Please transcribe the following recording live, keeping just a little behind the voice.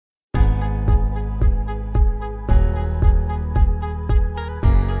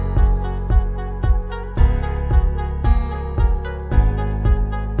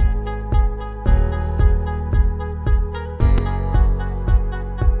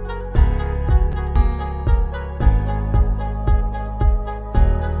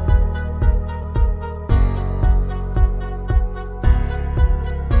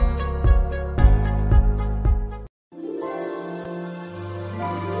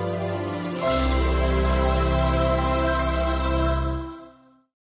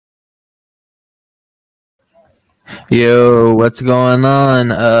Yo, what's going on?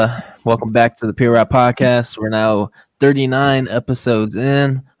 Welcome back to the Pure Rap Podcast. We're now 39 episodes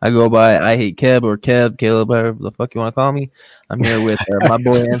in. I go by I Hate Keb or Keb, Caleb, whatever the fuck you want to call me. I'm here with my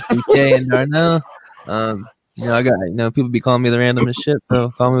boy MCK and Darnell. I got people be calling me the randomest shit,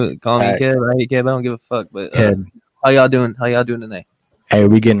 so call me Keb. I hate Keb. I don't give a fuck. But how y'all doing? How y'all doing tonight? Hey,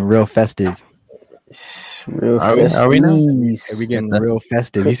 we getting real festive. Are we now? Hey, we getting real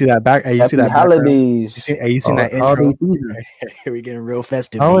festive. You see that back? Hey, you see that holidays? You seen that intro? We getting real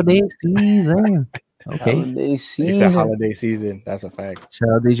festive. Holiday season. Okay. Holiday It's season. a holiday season. That's a fact. Shout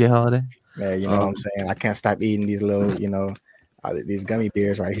out DJ Holiday. Yeah, you know what I'm saying? I can't stop eating these little, these gummy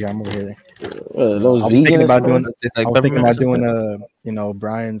bears right here. I'm over here. I was thinking about doing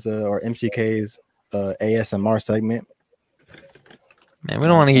Brian's or MCK's ASMR segment. Man, we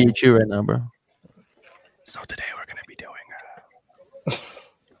don't want to hear you chew right now, bro. So today we're gonna be doing.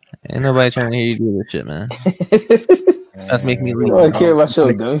 Ain't nobody trying to hear you do this shit, man. That's making me leave. I don't care about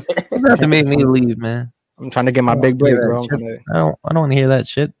your gummy. You have to make me leave, man. I'm trying to get my big break, bro. I don't want to hear that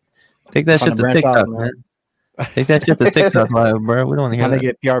shit. Take that shit to TikTok, man. Take that shit to TikTok live, bro. We don't want to hear that. I'm trying to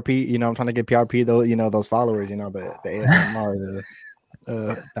get PRP. I'm trying to get PRP. Those followers. The ASMR,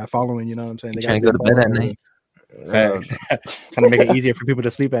 that following. You know what I'm saying? They trying to go to bed at night. Trying to make it easier for people to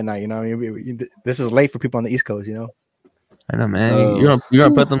sleep at night. You know, what I mean, this is late for people on the East Coast. You know. I know, man. You're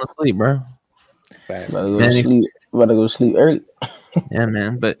gonna put them to sleep, bro. About to go sleep early. Yeah,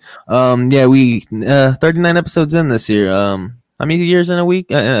 man. But we 39 episodes in this year. How many years in a week?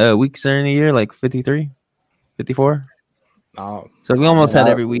 Weeks are in a year, like 53, 54. Oh, so we almost had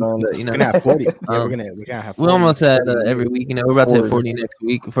every week. But, we're gonna have 40. We're gonna have 40. We almost had every week. We're about to hit 40 next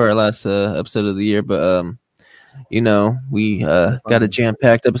week for our last episode of the year. But we got a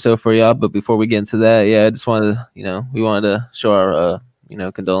jam-packed episode for y'all. But before we get into that, I just wanted to, we wanted to show our,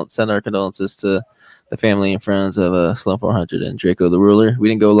 send our condolences to the family and friends of Slum 400 and Draco the Ruler. We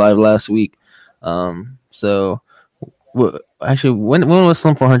didn't go live last week. Actually, when was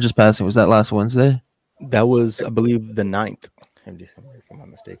Slum 400's passing? Was that last Wednesday? That was, I believe, the 9th of December, if I'm not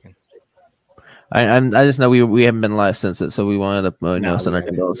mistaken. I just know we haven't been live since it, so we wanted to send our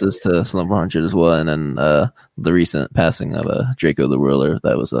condolences to Slum 400 as well, and then the recent passing of Draco the Ruler.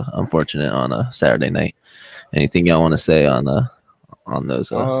 That was unfortunate on a Saturday night. Anything y'all want to say on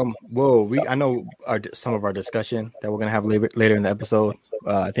those? I know some of our discussion that we're gonna have later in the episode.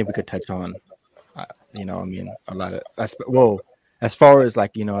 I think we could touch on, a lot of. As far as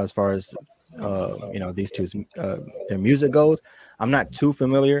these two's their music goes, I'm not too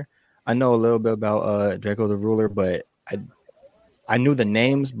familiar. I know a little bit about Draco the Ruler, but I knew the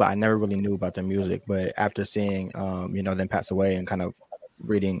names, but I never really knew about their music. But after seeing them pass away and kind of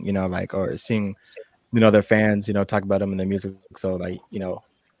reading, or seeing, their fans, talk about them and their music, so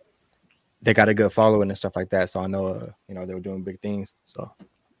they got a good following and stuff like that. So I know they were doing big things. So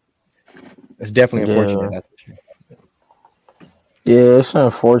it's definitely unfortunate. That's for sure. Yeah, it's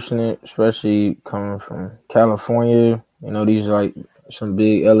unfortunate, especially coming from California. These are like some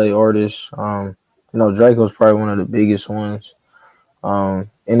big LA artists. Draco's probably one of the biggest ones.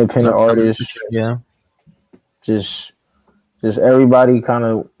 Independent artists. Yeah. Just everybody kind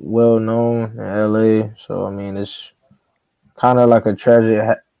of well known in LA. So it's kind of like a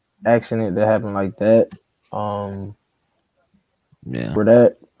tragic accident that happened like that. For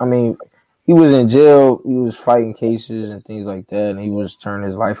that, he was in jail. He was fighting cases and things like that, and he was turning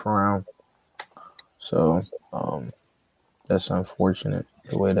his life around. So, that's unfortunate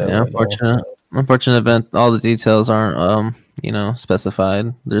the way that. Yeah, unfortunate event. All the details aren't,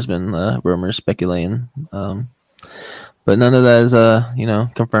 specified. There's been rumors speculating, but none of that is,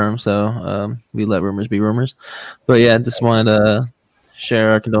 confirmed. So we let rumors be rumors. But yeah, just wanted to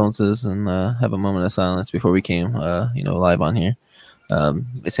share our condolences and have a moment of silence before we came, live on here.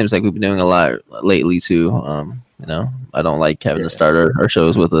 It seems like we've been doing a lot lately too. I don't like having to start our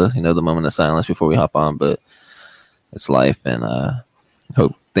shows with the moment of silence before we hop on, but it's life, and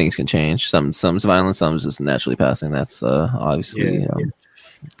hope things can change. Some's violent, some's just naturally passing. That's obviously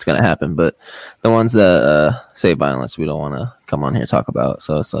it's gonna happen. But the ones that say violence, we don't want to come on here and talk about.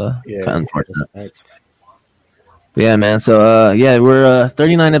 So it's kind of unfortunate. But yeah, man. So we're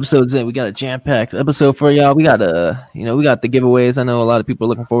 39 episodes in. We got a jam-packed episode for y'all. We got we got the giveaways. I know a lot of people are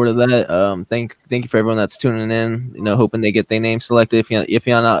looking forward to that. Thank you for everyone that's tuning in. Hoping they get their name selected. If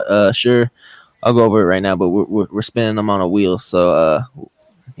you're not sure, I'll go over it right now. But we're spinning them on a wheel. So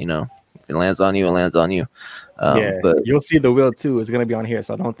if it lands on you, it lands on you. But you'll see the wheel too. It's gonna be on here,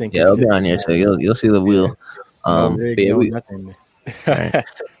 so I don't think. Yeah, it'll be on here, so you'll see the wheel. Nothing. All right.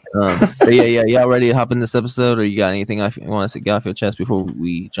 But y'all ready to hop in this episode, or you got anything you want to get off your chest before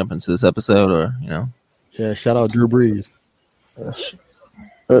we jump into this episode, or Yeah, shout out Drew Brees. I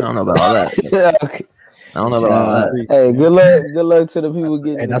don't know about all that. Okay. I don't know about all that. Hey, good luck to the people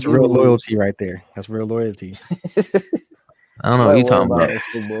getting. Hey, that's real loyalty right there. That's real loyalty. I don't know what you're talking about.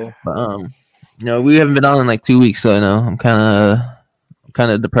 Football. But we haven't been on in like 2 weeks, so I'm kind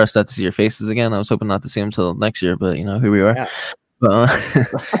of depressed not to see your faces again. I was hoping not to see them until next year, but here we are. Yeah. But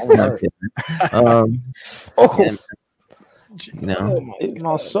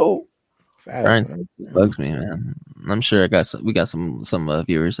my soul. Brian bugs me, man. I'm sure we got some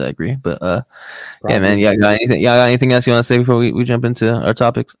viewers that agree, but yeah, man. Y'all got anything else you want to say before we jump into our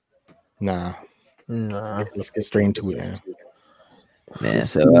topics? Nah. Let's get straight into it, man.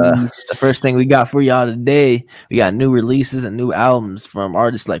 So the first thing we got for y'all today, we got new releases and new albums from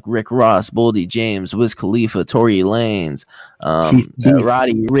artists like Rick Ross, Boldy James, Wiz Khalifa, Tory Lanez,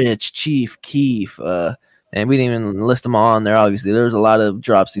 Roddy Ricch, Chief Keef, and we didn't even list them all on there. Obviously, there's a lot of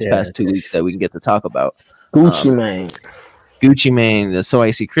drops these past 2 weeks that we can get to talk about. Gucci Mane, the So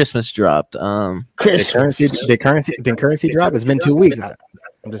Icy Christmas dropped. The currency drop. It's been 2 weeks.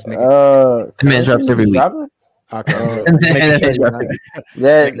 I'm just making. The man drops every week. Okay. I don't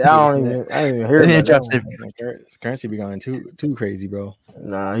even hear that. Currency be going too crazy, bro.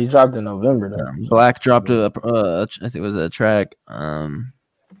 Nah, he dropped in November though. Black dropped I think it was a track. Let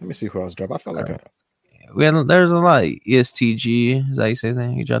me see who else dropped. I felt like there's a lot. ESTG, is that how you say his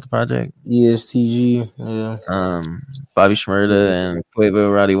name? He dropped the project. ESTG, yeah. Bobby Shmurda and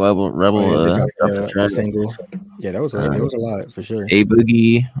Quavo, Roddy Rebel. A single. Yeah, there was a lot for sure. A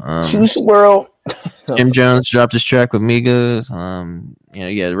Boogie, Juice WRLD. Jim Jones dropped his track with Migos.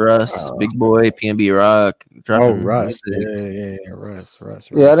 You had Russ, Big Boy, PNB Rock. Russ. Russ.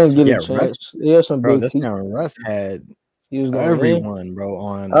 Yeah, I didn't get a chance. Yeah, some bro. big. This now Russ had everyone, bro.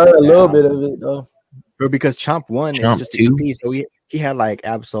 On I heard a little bit of it though. Bro, because Chomp 1 Chomp is just 2. EP, so he had like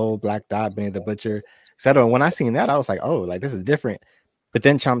Absol, Black Dot, Benny the Butcher, etc. When I seen that, I was like, oh, like this is different. But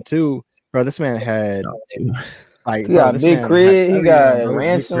then Chomp 2, bro, this man had like he got Big Crit, he got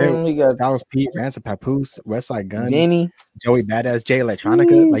Ransom, he got Styles P, Ransom, Papoose, Westside Gun, Benny, Joey Badass, Jay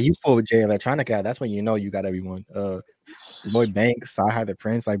Electronica. Like you pull with Jay Electronica, that's when you know you got everyone. Lloyd Banks, Sci-Hi the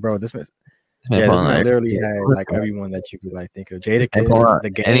Prince, like bro, this man. Yeah, this man literally had like everyone that you could like think of. Jadakiss, the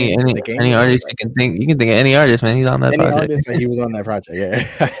game, any artist you can think of any artist, man. He's on that project. Artist, like, he was on that project,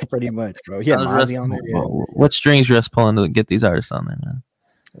 yeah, pretty much, bro. He had Mozzie on there. Yeah. What strings Russ pulling to get these artists on there, man?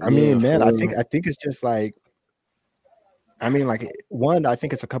 I mean, man, I think it's just like, I mean, like one, I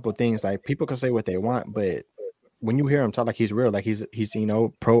think it's a couple of things. Like people can say what they want, but when you hear him talk, like he's real, like he's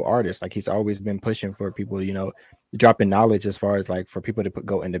pro artist, like he's always been pushing for people, dropping knowledge as far as like for people to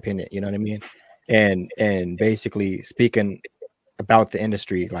go independent, you know what I mean? And basically speaking about the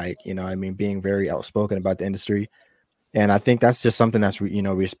industry, like, being very outspoken about the industry. And I think that's just something that's,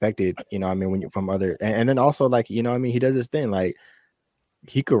 respected, when you're from other, and then also like, he does this thing, like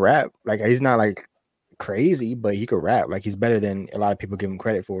he could rap, like he's not like crazy, but he could rap, like he's better than a lot of people give him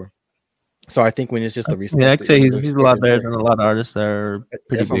credit for. So I think when it's just the respect, I'd say he's a lot better than a lot of artists that are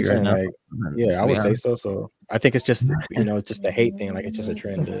pretty big right now. Like, I would say so. So I think it's just it's just a hate thing. Like it's just a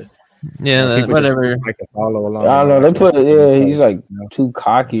trend. Whatever. Like to follow along. I don't know. They put it. He's like too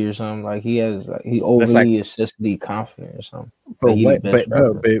cocky or something. Like he overly excessively confident or something. But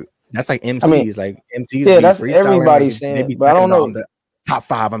that's like MCs. Like MCs. Yeah, that's everybody saying it. But I don't know. Top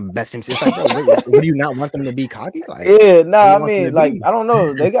 5, I'm the best MC. It's like, bro, what do you not want them to be cocky? Like, yeah, I mean, like, I don't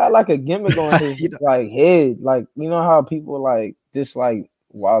know. They got like a gimmick on his like head. Like, you know how people like just like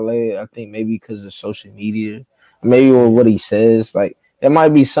Wale, I think maybe because of social media, maybe or what he says, like there might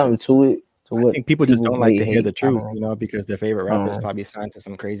be something to it. I think people just don't like to hear the truth, because their favorite rapper is probably signed to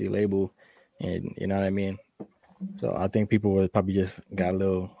some crazy label, and you know what I mean. So I think people would probably just got a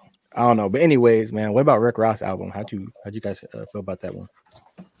little. I don't know, but anyways, man, what about Rick Ross album? How'd you guys feel about that one?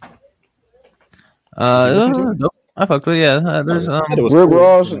 I fucked with there's Rick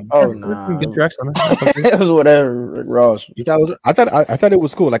Ross. Oh no, good tracks on it. It was whatever. Rick Ross. You thought it was? I thought it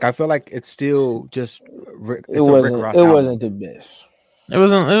was cool. Like I feel like it's still just. It wasn't the best. It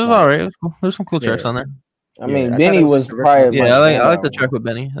wasn't. It was all right. It was cool. There's some cool tracks on there. I mean, Benny was probably. Yeah, I like the track with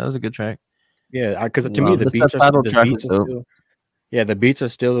Benny. That was a good track. Yeah, because to me the beats are still. Yeah, the beats are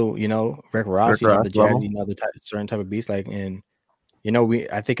still, Rick Ross, the jazzy, certain type of beats, like, and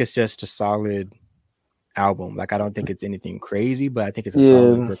I think it's just a solid album. Like, I don't think it's anything crazy, but I think it's a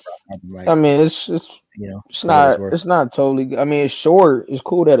solid Rick Ross album. Like, I mean, it's not totally. I mean, it's short. It's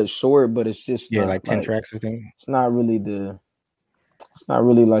cool that it's short, but it's just like 10 tracks or thing. It's not really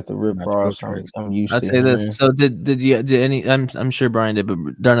like the Rick Ross I'm used to. I'd say this. So did any? I'm sure Brian did,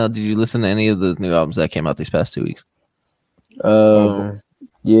 but Darnell, did you listen to any of the new albums that came out these past 2 weeks?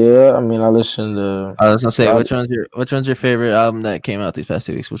 Yeah, I mean, I listened to. I was gonna say, Roddy- which one's your favorite album that came out these past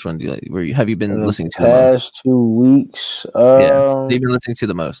 2 weeks? Which one do you like? Have you been in the listening to the most? past 2 weeks. Yeah, you've been listening to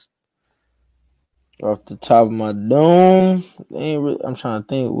the most. Off the top of my dome, I'm trying to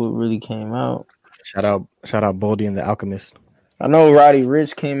think what really came out. Shout out Boldy and the Alchemist. I know Roddy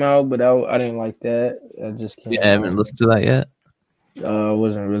Rich came out, but I didn't like that. I just came You haven't listened to that yet. I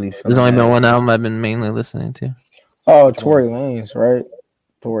wasn't really. There's only been one album I've been mainly listening to. Oh, Tory Lanez, right?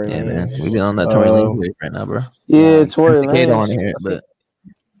 Tory Yeah, Lanez. man, we've been on that Tory Lanez wave right now, bro. Yeah, Tory Kate Lanez. on here, but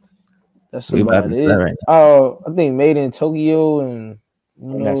that's we about vibing it. to that right Oh, I think Made in Tokyo and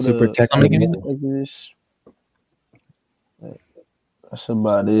That super technical. That's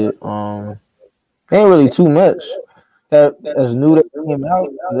about it. Ain't really too much that's new that came out.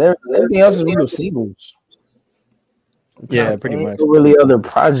 Everything else is little singles. Yeah, pretty much. No really other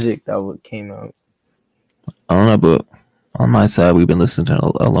project that came out. I don't know, but on my side, we've been listening to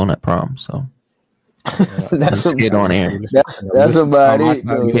Alone at Prom, so That's Kid on here. That's about it.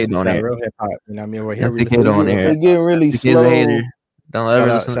 Kid on here. Real hip hop. You know what I mean? We're here. That's the Kid on here. They getting really The Kid's a slow. hater. Don't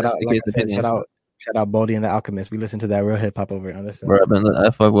ever listen Shout to out, the like Kid's I said, opinion. shout out Boldy and the Alchemist. We listen to that real hip hop over on this. Bro, I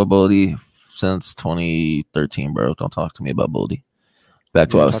fuck with Boldy since 2013, bro. Don't talk to me about Boldy. Back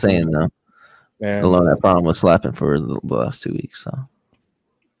to what I was saying, though. Man, Alone at Prom was slapping for the last 2 weeks, so.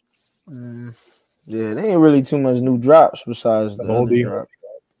 Yeah, there ain't really too much new drops besides the Boldy. other drop.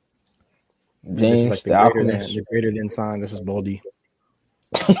 James, James, the greater than sign. This is Boldy.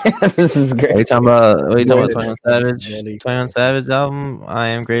 This is great. Are you talking about 21 Savage? Boldy. 21 Savage album? I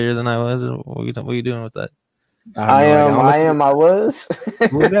am greater than I was. What are you doing with that? I was. I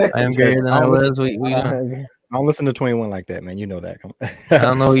am greater than I was. What you doing? I don't listen to 21 like that, man. You know that. I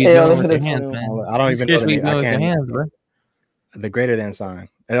don't know what Hey, you're I doing with listen your to hands, man. I don't even know What you the name. doing I with your can't. hands, bro? The greater than sign.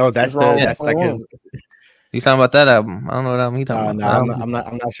 Oh, that's What's wrong with that's like his. You talking about that album? I don't know what album you talking No, about. I'm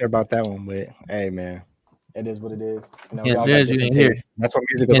not sure about that one, but hey, man, it is what it is. You know, Can't we all got judge, you different ain't here. tastes. That's what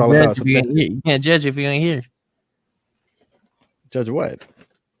music You is can't all judge about. if you ain't here. You can't judge if you ain't here. Judge what?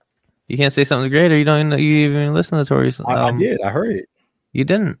 You can't say something's great or you don't even know, you even listen to Tory's. I did. I heard it. You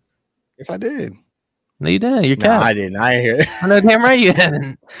didn't. Yes, I did. No, you didn't. You're No, cap. I didn't. I ain't hear it. I know damn right you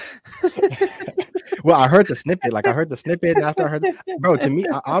didn't. Well, I heard the snippet. Like I heard the snippet and after I heard, bro. To me,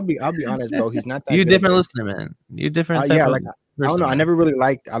 I'll be honest, bro. He's not that. You good. different listener, man. You different. Type Yeah, of like I don't know. I never really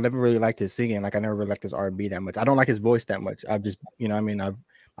liked his singing. Like I never really liked his R&B that much. I don't like his voice that much. I've just, I mean,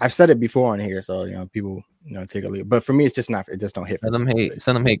 I've said it before on here, so people, take a lead. But for me, it's just not. It just don't hit. Send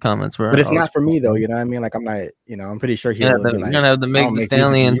them hate comments, bro. But it's not for me though. You know what I mean? Like I'm not. I'm pretty sure he'll be like. You're gonna have the Meg Thee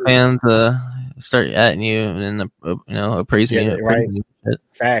Stallion fans start atting you and appraising you. Right.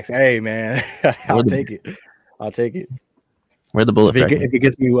 Facts. Hey man, I'll take it. Where the bullet fragments? If it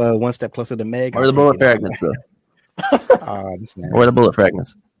gets me one step closer to Meg. Where the bullet fragments though? Where the bullet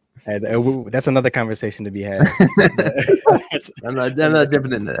fragments? And, that's another conversation to be had. I'm not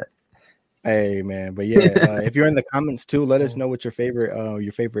dipping into that. Hey man, but yeah, if you're in the comments too, let us know what your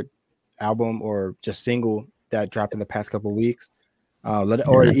favorite album or just single that dropped in the past couple of weeks,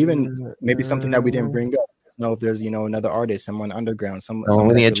 or even maybe something that we didn't bring up. Know if there's another artist, someone underground, someone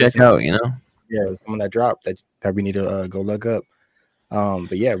we need to check out. Yeah, someone that dropped that we need to go look up.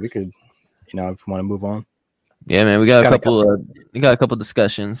 But yeah, we could, if we want to move on. Yeah, man, we got a couple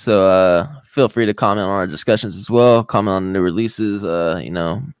discussions, so feel free to comment on our discussions as well. Comment on the new releases.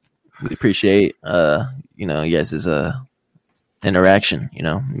 We appreciate you guys' interaction.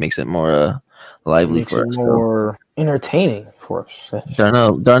 Makes it more lively for us. More entertaining for us.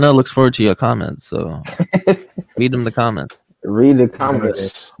 Darnell looks forward to your comments, so read them the comments. Read the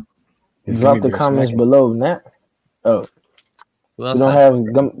comments. Drop the comments below now. Oh, we don't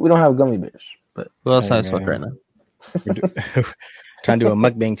have gummy bears. But who else has fuck right now? Trying to do a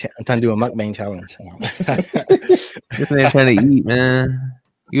mukbang challenge. This man trying to eat, man.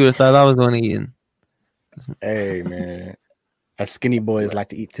 You would have thought I was going to eat. Hey, man. Us skinny boys like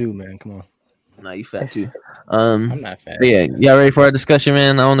to eat too, man. Come on. Nah, you fat too. I'm not fat. Yeah, y'all ready for our discussion,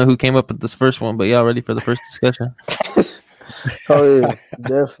 man? I don't know who came up with this first one, but y'all ready for the first discussion? Oh yeah,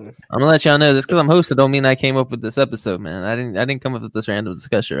 definitely. I'm gonna let y'all know this because I'm hosted. Don't mean I came up with this episode, man. I didn't come up with this random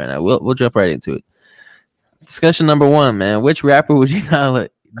discussion right now. We'll jump right into it. Discussion number 1, man. Which rapper would you not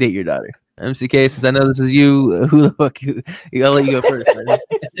let date your daughter? MCK, since I know this is you, who the fuck you? I'll let you go first, man.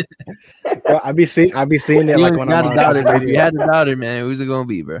 Well, I be seeing it like when I'm on daughter, bro. If you had a daughter, man, who's it gonna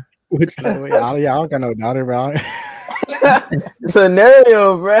be, bro? I don't got no daughter, bro.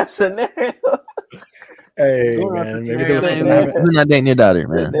 Scenario, bro. Scenario. Hey man, maybe there was something Who's not dating your daughter,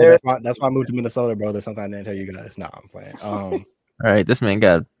 man? That's why I moved to Minnesota, bro. There's something I didn't tell you guys. Nah, I'm playing. All right, this man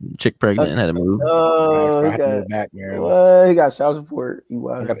got a chick pregnant and had to move. Oh, I he had to got move back, man. what? He got child support. He I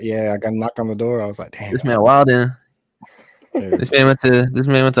wild. got knocked on the door. I was like, damn. This man wildin'. Dude. This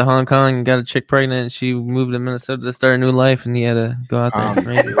man went to Hong Kong and got a chick pregnant. And she moved to Minnesota to start a new life, and he had to go out there.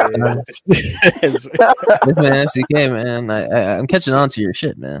 This man FCK, man. I'm catching on to your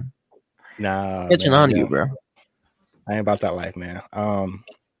shit, man. Nah, Catching man, on to you, bro. I ain't about that life, man.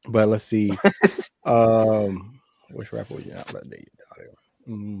 But let's see. Which rapper would you not let date your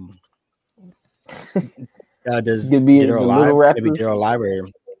daughter? Does Could be Get Her the Alive? little Maybe rappers. Get Her Alive or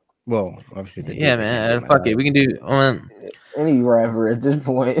obviously the Yeah, Disney man. can't Fuck do it. We can do one. Any rapper at this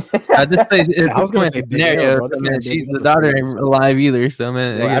point. At this place, I was gonna say Big L, scenario. bro. This Man, man she's did the daughter ain't this. alive either. So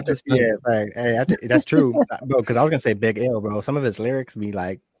man, Bro, I after, guess this- yeah, it's like, hey, after, that's true, bro. Because I was gonna say Big L, bro. Some of his lyrics be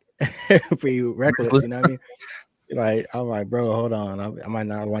like pretty reckless. You know what I mean? Like, I'm like, bro, hold on. I might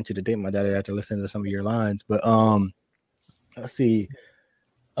not want you to date my daughter after listening to some of your lines. But let's see.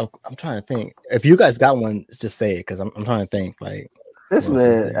 I'm trying to think. If you guys got one, just say it because I'm trying to think. Like, This what else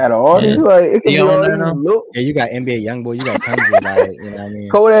is man, there? out of all these, like it could You be all don't these know? little Yeah, you got NBA YoungBoy. You got tons of like, you know what I mean?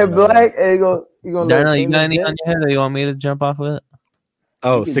 Kodak You know, Black. Hey, you gonna Darnell, let you got any famous on your head that you want me to jump off with?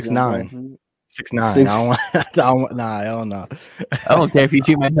 Oh, get- you can jump 6'9". off. 6'9". Six- I don't want. I don't want. Nah, hell no. I don't care if you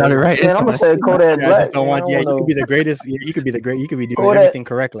treat my daughter right. Man, I'm gonna say Kodak Yeah, I Black. just don't want. man. Yeah, I you don't could be know. the greatest. Yeah, you could be the great. You could be doing Kodak- everything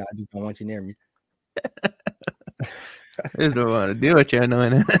correctly. I just don't want you near me. I just don't want to deal with you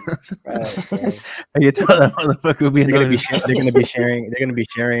annoying. Right. I can tell that motherfucker will be They're gonna annoying. be. They're gonna be sharing. They're gonna be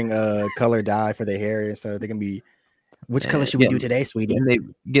sharing color dye for their hair, and so they're gonna be. Which color should we do today, sweetie? And they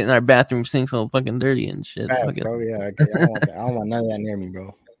getting our bathroom sinks all fucking dirty and shit. Facts, Fucking- bro. Yeah, I don't want that. I don't want none of that near me,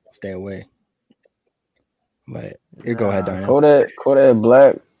 bro. Stay away. But you go ahead, Darnell. Kodak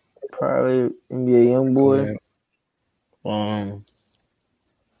Black, probably NBA YoungBoy.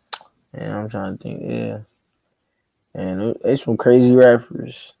 Yeah, I'm trying to think. Yeah, and it's some crazy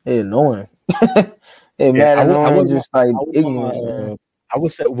rappers. They annoying. They mad I would- I annoying, would- just like I would, ignorant. man. I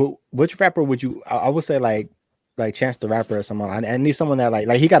would say, which rapper would you? I would say like Chance the Rapper or someone. I need someone that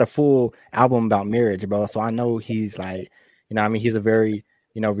like he got a full album about marriage, bro. So I know he's like, you know, what I mean, he's a very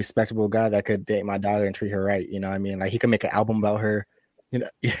respectable guy that could date my daughter and treat her right. You know, what I mean, like he could make an album about her. You know,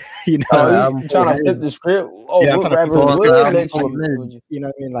 You trying to flip the script? Oh, Yeah, I'm what trying to rapper flip the would script. let I'm- you? You know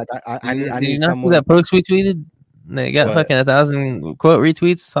what I mean? Like I Did need you not see someone that post we tweeted? They got What? fucking 1,000 quote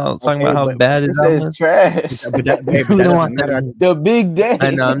retweets talking Okay, about how but- bad It his album says is. trash. But that We don't doesn't want matter. that. The big day.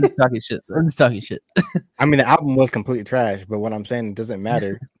 I know. I'm just talking shit. I mean, the album was completely trash, but what I'm saying, it doesn't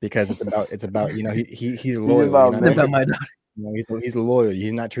matter because it's about he's loyal. about You know what I It's mean? about my daughter. He's loyal.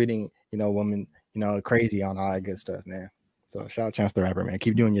 He's not treating women crazy on all that good stuff, man. So shout out Chance the Rapper, man.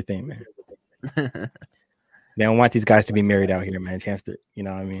 Keep doing your thing, man. They don't want these guys to be married out here, man. Chance the, you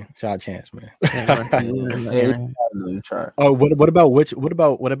know what I mean? Shout out Chance, man. Try. Oh, what about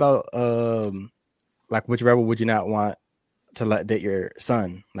like which rapper would you not want to let date your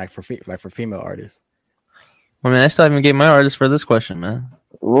son, like for female artists? Well, man, I still haven't get my artist for this question, man.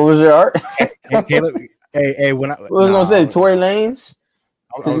 What was your art? Hey, Caleb, hey, when I What was gonna say? Tory Lanez?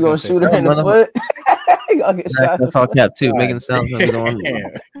 I Because was you're gonna say shoot her in the something. foot. I'll get shot. That's all cap too, God. making sounds like the one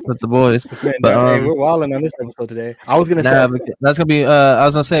Damn. with the boys. This man, But, hey, um, we're wilding on this episode today. I was gonna Nah, say, but that's gonna be. I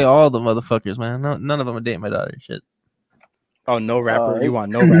was gonna say all the motherfuckers, man. No, none of them are dating my daughter. Shit. oh, no rapper. You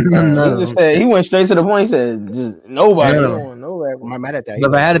want no No, rapper? no. He just said he went straight to the point. He said, "Just nobody. Yeah. I don't want no rapper." I'm not mad at that. But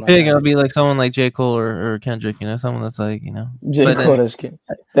if I had to I'm not pick, mad it at would be like someone like J. Cole or Kendrick. You know, someone that's like J. But then- Cole, that's kid.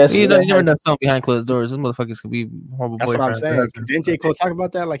 That's you never know someone behind closed doors. Those motherfuckers could be horrible That's what I'm boyfriends. saying. Didn't J. Cole talk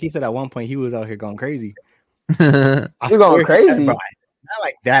about that? Like he said at one point he was out here going crazy. saying. I You're going swear he said, crazy? bro, not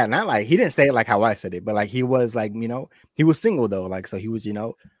like that. Not like he didn't say it like how I said it, but like he was like, he was single though. Like so he was,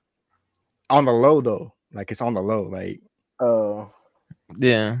 on the low though. Like it's on the low. Like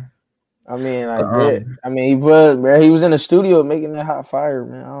Yeah. I mean, I did. I mean, he was in the studio making that hot fire,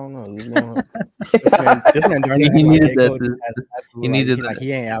 man. I don't know. He was going- this man Darnell, He like, needed J. that Cole to- has absolute, he needed like, that.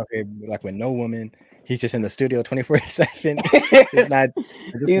 he ain't out here like with no woman. He's just in the studio 24/7. It's not.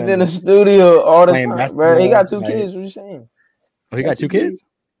 He's in the studio all the playing time, bro. He got two basketball, kids. What you saying? Oh, he got two kids.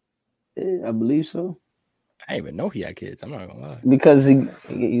 Yeah, I believe so. I didn't even know he had kids. I'm not gonna lie. Because he got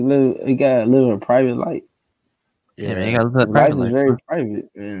to live a private life. Yeah, man. You gotta live that His life private is life. very private.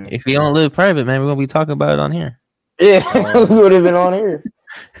 Man. If you don't live private, man, we're gonna be talking about it on here. Yeah, we would have been on here.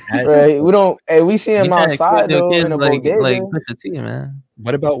 That's- Right? We don't. Hey, we see You him trying to outside exploit your though kids in a like bodega. Pusha T, man.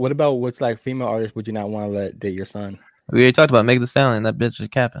 What about what's like female artists would you not want to let date your son? We already talked about Meg Thee Stallion. That bitch is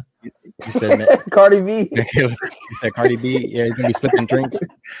capping. You said Cardi B. you said Cardi B. Yeah, he's gonna be slipping drinks.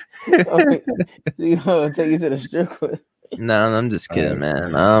 She gonna take you to the strip club. No, I'm just kidding,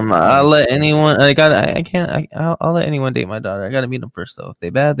 man. I'll let anyone. I'll let anyone date my daughter. I gotta meet them first, though. If they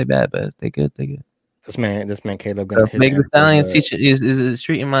bad, they bad. But if they good, they good. This man, Caleb, So if Meg the Stallion is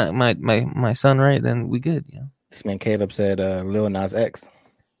treating my son right, then we good. You know. This man Caleb said, "Lil Nas X."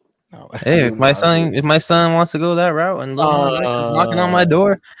 Oh. Hey, if my son wants to go that route and Lil Nas X is knocking on my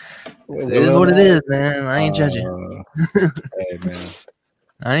door, it is what it is, man. I ain't judging. Hey, man.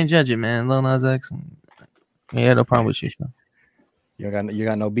 I ain't judging, man. Lil Nas X. Yeah, no problem with you. So. You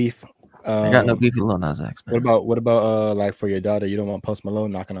got no beef. I got no beef with Lil Nas X. Man. What about like for your daughter? You don't want Post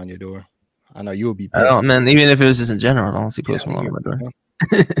Malone knocking on your door. I know you would be pissed. I don't, man. Even if it was just in general, I don't see Post Malone on my door.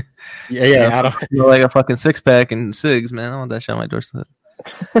 Yeah. I don't feel like a fucking 6-pack and cigs, man. I want that shit on my doorstep.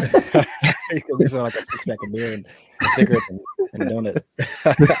 You feel like a 6-pack of beer and cigarettes and donut.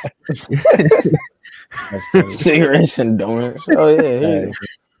 Cigarettes and donuts. Oh yeah.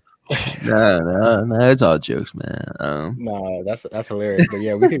 Nah, it's all jokes, man. No, that's hilarious. But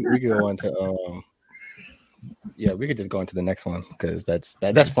yeah, we could go on to we could just go into the next one because that's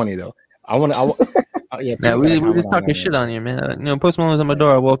funny though. Yeah. Now we just talking shit on you, man. You know, Post Malone was at my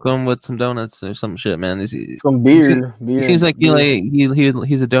door. I woke him with some donuts or some shit, man. Some beer. He seems like he's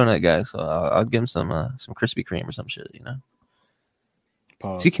a donut guy, so I'll give him some Krispy Kreme or some shit. You know.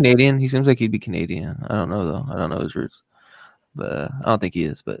 Pause. Is he Canadian? He seems like he'd be Canadian. I don't know though. I don't know his roots, but I don't think he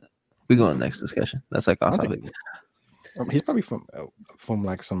is. But we go on to the next discussion. That's like off topic. He's probably from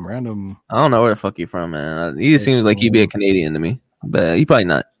like some random. I don't know where the fuck he's from, man. He just seems like he'd be a Canadian to me, but he probably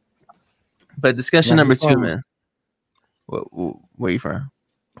not. But discussion number 2, man. Where you from?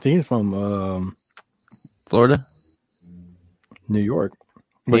 I think he's from Florida, New York.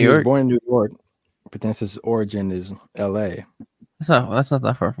 But he was born in New York, but then his origin is L.A. That's not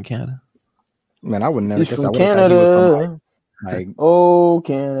that far from Canada. Man, I would never guess from Canada. Like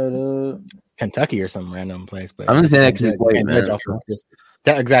Canada, Kentucky or some random place. But I'm just saying that because he's white, man.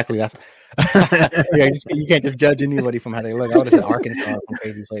 Exactly. That's yeah. You can't just judge anybody from how they look. I would have said Arkansas, some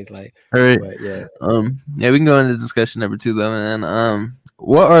crazy place like. All right. But yeah. Yeah, we can go into discussion number 2 though, and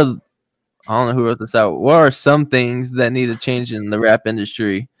what are I don't know who wrote this out. What are some things that need to change in the rap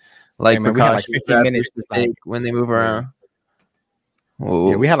industry, like we had like 15 minutes when they move around?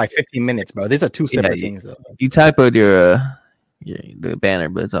 Yeah, we had like 15 minutes, bro. These are 2 separate things though. You typoed the banner,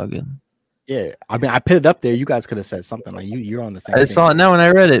 but it's all good. Yeah, I mean, I put it up there. You guys could have said something like you're on the same. I saw it now when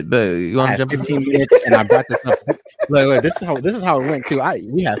I read it, but you want to jump 15 minutes, and I brought this up. Look, this is how it went too.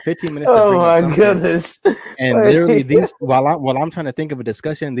 We had 15 minutes. Oh my goodness! And literally, these while I'm trying to think of a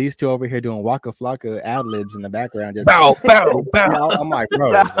discussion, these 2 over here doing Waka Flocka ad libs in the background. Just bow. I'm like, bro,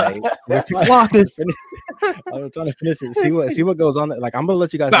 like, I was trying to finish it. See what goes on. Like, I'm gonna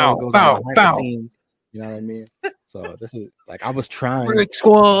let you guys know what goes on behind the scenes. You know what I mean? So this is like I was trying. Brick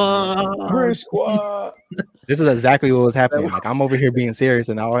Squad. This is exactly what was happening. Like I'm over here being serious,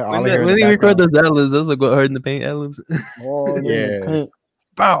 and all when he record those ad libs, those like what Hard in the Paint ad libs. Oh yeah.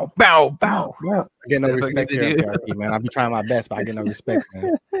 Bow. I get no respect here, PRP, man. I'll be trying my best, but I get no respect,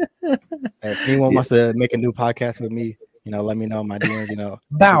 man. If anyone wants to make a new podcast with me, you know, let me know my DMs. You know,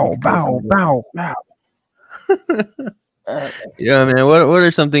 bow. Yeah, man. What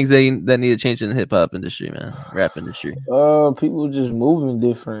are some things that need to change in the hip hop industry, man? Rap industry. People just moving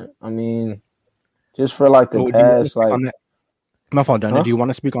different. I mean, just for like the past, like my fault, Dunny. Do you want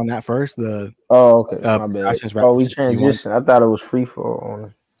to speak on that first? Okay. My bad. We transitioned. I thought it was free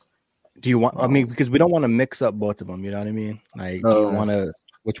for. Do you want? I mean, because we don't want to mix up both of them. You know what I mean? Like, do you want to?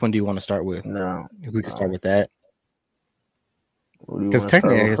 Which one do you want to start with? No, if we can start with that. Because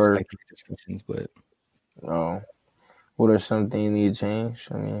technically, it's like discussions, but what are some things you need to change?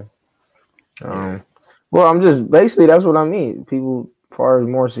 I mean, well, I'm just basically that's what I mean. People, as far as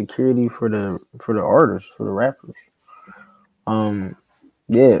more security for the artists, for the rappers.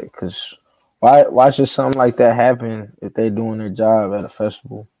 Yeah, because why should something like that happen if they're doing their job at a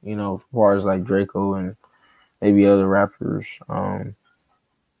festival? You know, as far as like Draco and maybe other rappers, going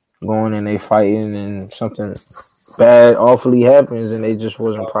and they fighting and something bad awfully happens and they just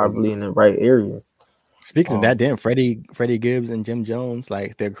wasn't probably in the right area. Speaking of that, didn't Freddie Gibbs and Jim Jones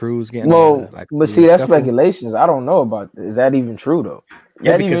like their crews getting? But see, that's speculations. I don't know about. Is that even true though?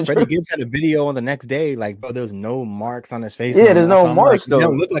 Yeah, because Freddie Gibbs had a video on the next day, like, bro, there's no marks on his face. Yeah, there's no marks though. He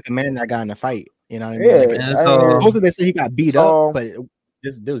don't look like a man that got in a fight. You know what I mean? Yeah. Supposedly they say he got beat up, but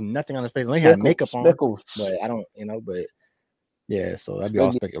there was nothing on his face. He had makeup on, but I don't, but yeah. So that'd be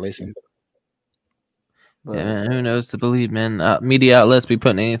all speculation. But, yeah, man, who knows to believe, man? Media outlets be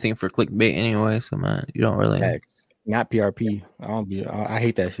putting anything for clickbait anyway, so man, you don't really. Not PRP. I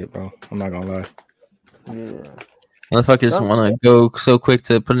hate that shit, bro. I'm not gonna lie. Yeah. Motherfuckers want to go so quick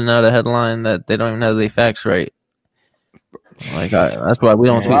to putting out a headline that they don't even have the facts right. Like that's why we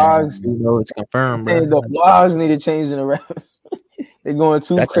don't tweet. Blogs, You know, it's confirmed, bro. the blogs need to change in the rap. They're going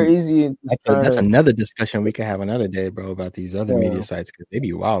too crazy. That's another discussion we could have another day, bro, about these other media sites because they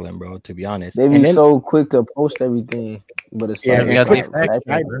be wilding, bro. To be honest, they be so quick to post everything, but it's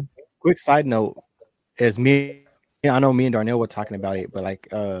quick side note is me. I know me and Darnell were talking about it, but like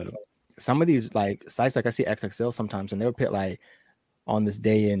some of these like sites, like I see XXL sometimes, and they'll put like on this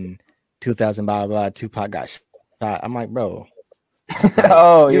day in 2000, blah blah, Tupac got shot. I'm like, bro.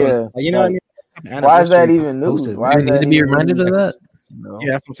 Oh yeah, you know what I mean. Why is that even news? Why is that to be reminded of that? No.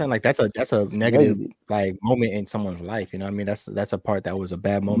 Yeah, that's what I'm saying. Like that's a negative like moment in someone's life. You know what I mean? That's a part that was a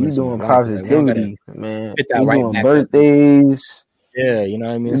bad moment. You doing positivity, man. You doing right birthdays. Yeah, you know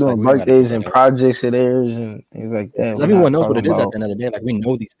what I mean? You doing birthdays and projects of theirs and things like that. Everyone knows what it is at the end of the day. Like we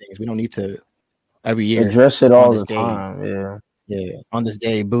know these things. We don't need to every year address it all the time. Yeah. Yeah. On this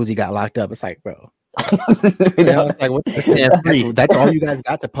day, Boozy got locked up. It's like, bro. You know, it's like, what that's all you guys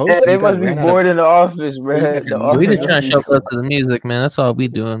got to post. Yeah, they must be bored in the office, man. We just trying to show love to the music, man. That's all we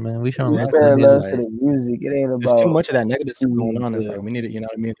doing, man. We showing love to the music. It ain't about. There's too much of that negative stuff going on. It's like we need it. You know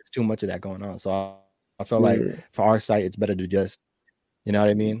what I mean? There's too much of that going on. So I feel like for our site, it's better to just, you know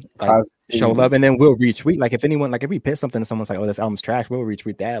what I mean? Like show love, and then we'll retweet. Like if anyone, like if we piss something and someone's like, "Oh, this album's trash," we'll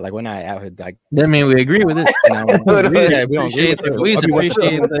retweet that. Like we're not out here like. That mean we agree with it. We don't appreciate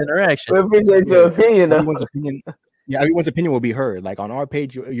the interaction. We appreciate your opinion. Everyone's opinion will be heard. Like on our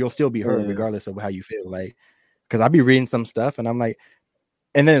page, you'll still be heard regardless of how you feel. Like, because I'll be reading some stuff and I'm like,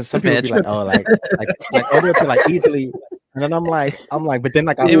 and then some people be like, "Oh, like edit to like easily," and then I'm like, but then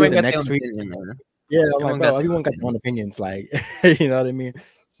like I'll see the next tweet. Yeah, I'm like, bro, everyone got their own opinions, like, you know what I mean?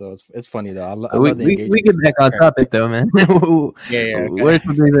 So it's funny though. I love we get back on topic though, man. Okay. What is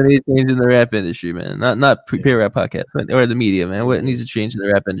something that needs to change in the rap industry, man? Not pure rap podcast, but or the media, man. What needs to change in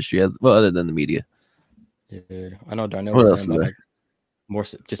the rap industry, well, other than the media? Yeah, I know Darnell was saying about,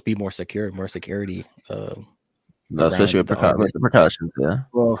 like just be more secure, more security. No, especially with the precautions, yeah.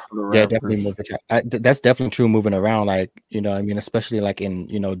 Well, for the yeah, definitely more. That's definitely true. Moving around, like, you know, I mean, especially like in,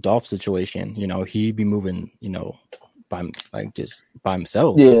 you know, Dolph's situation, you know, he'd be moving, you know, by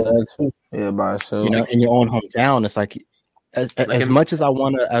himself. Yeah, that's true. Yeah, by himself. You know, in your own hometown, it's like as much as I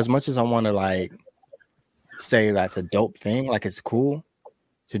wanna like say that's a dope thing, like it's cool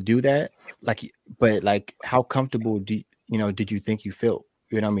to do that, like, but like how comfortable did you think you felt,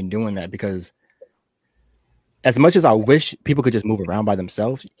 you know what I mean, doing that? Because as much as I wish people could just move around by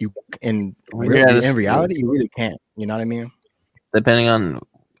themselves, in reality, you really can't. You know what I mean? Depending on,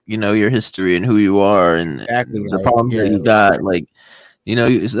 you know, your history and who you are and the problems that you got, like, you know,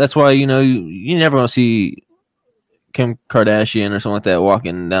 that's why, you know, you never want to see Kim Kardashian or something like that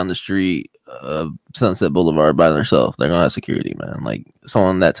walking down the street of Sunset Boulevard by themselves. They're gonna have security, man. Like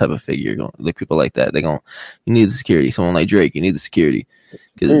someone that type of figure, like people like that, you need the security. Someone like Drake, you need the security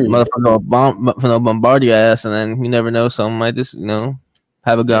because motherfucker will bombard your ass, and then you never know, someone might just, you know,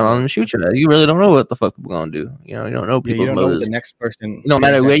 have a gun on them and shoot you. You really don't know what the fuck people gonna do. You know, you don't know people's motives. The next person, no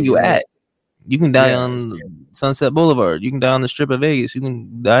matter where you at, you can die on Sunset Boulevard. You can die on the Strip of Vegas. You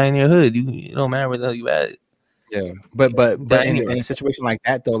can die in your hood. It don't matter where the hell you at. Yeah, but in a situation like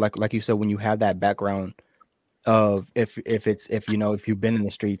that though, like you said, when you have that background of if you've been in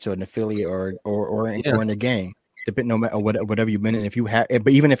the streets or an affiliate or in a gang, no matter whatever you've been in, if you have,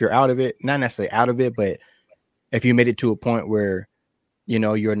 but even if you're out of it, not necessarily out of it, but if you made it to a point where, you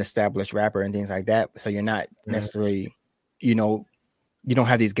know, you're an established rapper and things like that, so you're not necessarily, you know, you don't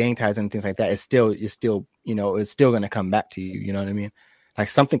have these gang ties and things like that. It's still, you know, it's still gonna come back to you. You know what I mean? Like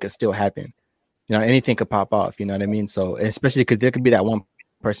something could still happen. You know, anything could pop off. You know what I mean? So especially because there could be that one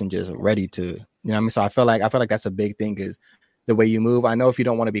person just ready to, you know what I mean? So I feel like that's a big thing is the way you move. I know if you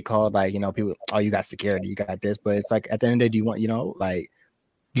don't want to be called like, you know, people, oh, you got security, you got this, but it's like at the end of the day, do you want, you know, like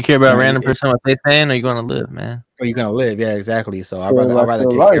you care about a random person what they saying, or you gonna live, man? Or you gonna live, yeah, exactly. So I'd rather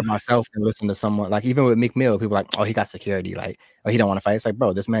take care of myself than listen to someone. Like even with Meek Mill, people are like, oh, he got security, like, oh, he don't want to fight. It's like,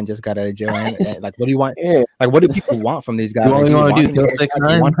 bro, this man just got out of jail. And like, what do you want? Like, what do people want from these guys? You want to do kill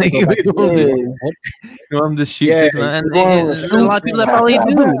 6ix9ine? You want them to shoot 6ix9ine? There's a lot of people that probably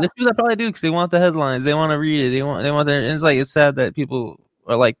do. There's people that probably do because they want the headlines. They want to read it. They want their. And it's like it's sad that people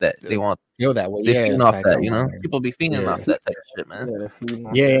are like that. They want feel that way. They're feeding off that, you know. People be feeding off that type of shit, man.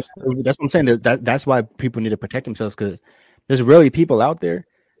 Yeah, that's what I'm saying. That's why people need to protect themselves, because there's really people out there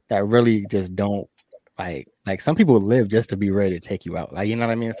that really just don't like some people live just to be ready to take you out. Like, you know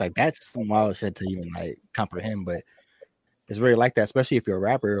what I mean? It's like that's some wild shit to even like comprehend, but it's really like that, especially if you're a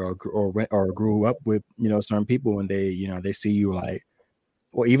rapper or grew up with, you know, certain people and they, you know, they see you like,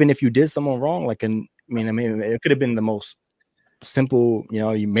 or even if you did someone wrong, like, I mean, it could have been the most simple, you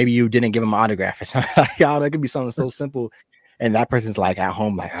know, maybe you didn't give him an autograph or something. It could be something so simple, and that person's like at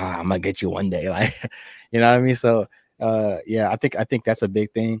home, like, I'm gonna get you one day, like, you know what I mean? So, yeah, I think that's a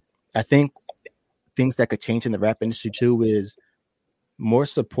big thing. I think things that could change in the rap industry too is more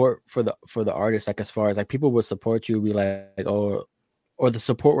support for the artists. Like as far as like people will support you, be like, or the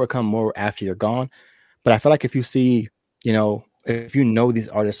support will come more after you're gone. But I feel like if you see, you know, if you know these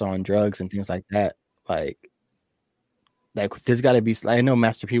artists are on drugs and things like that, like there's got to be. I know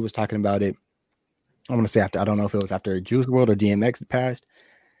Master P was talking about it. I'm gonna say after, I don't know if it was after Juice WRLD or DMX passed,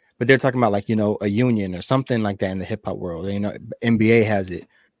 but they're talking about like, you know, a union or something like that in the hip hop world. You know, NBA has it.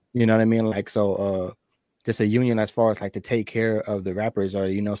 You know what I mean? Like, so just a union as far as like to take care of the rappers, or,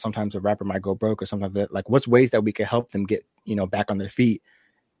 you know, sometimes a rapper might go broke or something like that. Like, what's ways that we could help them get, you know, back on their feet,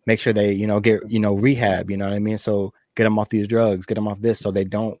 make sure they, you know, get, you know, rehab, you know what I mean? So get them off these drugs, get them off this so they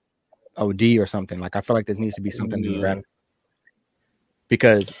don't OD or something. Like, I feel like there needs to be something to the rap,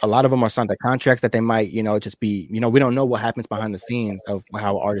 because a lot of them are signed to contracts that they might, you know, just be, you know, we don't know what happens behind the scenes of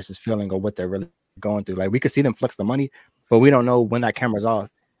how an artist is feeling or what they're really going through. Like, we could see them flex the money, but we don't know when that camera's off.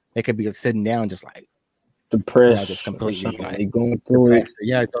 They could be sitting down just like depressed, you know, just completely like going through it.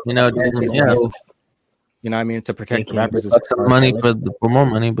 Yeah, You know, you know what I mean, to protect the rappers. Money for more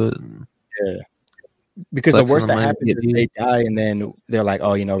money, but yeah, because the worst that happens is they die, and then they're like,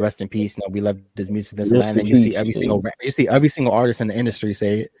 oh, you know, rest in peace. You know, we love this music, this and that. And then you see every single artist in the industry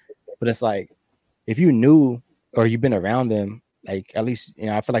say it, but it's like, if you knew or you've been around them, like at least, you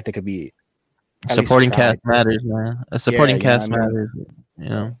know, I feel like they could be supporting cast matters, man. A supporting cast matters, you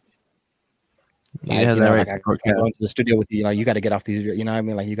know. Like, you know, like I can't go into the studio with you. You know, you got to get off these. You know what I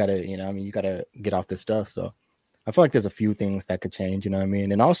mean? Like, you got to, you know, I mean, you got to get off this stuff. So, I feel like there's a few things that could change. You know what I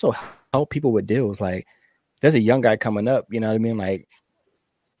mean? And also help people with deals. Like, there's a young guy coming up. You know what I mean? Like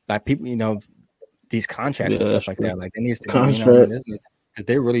people, you know, these contracts and stuff like that. Like, they need to, contract, you know, because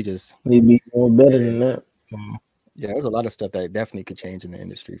they're really just need to be more better than that. Yeah, there's a lot of stuff that definitely could change in the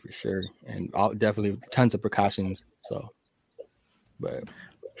industry for sure, and definitely tons of precautions. So, but.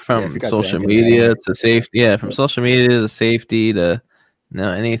 From social media to safety, from social media to safety to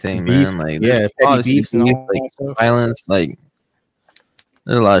anything, man. Like, obviously beefs and all like violence. Like,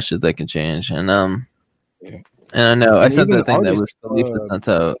 there's a lot of shit that can change, and and I know I said that thing that was sent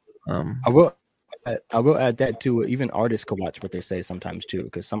out. I will add that too. Even artists could watch what they say sometimes too,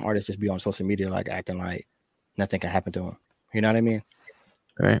 because some artists just be on social media like acting like nothing can happen to them. You know what I mean?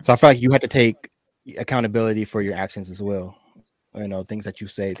 Right. So I feel like you have to take accountability for your actions as well. You know, things that you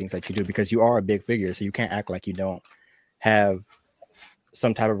say, things that you do, because you are a big figure, so you can't act like you don't have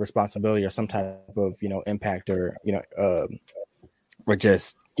some type of responsibility or some type of, you know, impact, or, you know, or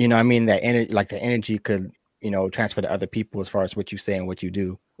just, you know, I mean, that energy, like the energy could, you know, transfer to other people as far as what you say and what you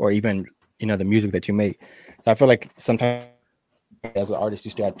do, or even, you know, the music that you make. So I feel like sometimes as an artist,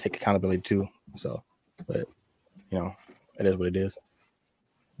 you still have to take accountability too. So, but, you know, it is what it is.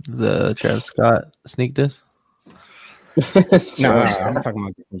 The Travis Scott sneak diss? No, I'm talking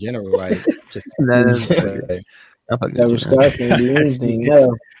about in general. Like, just Travis Scott can do anything.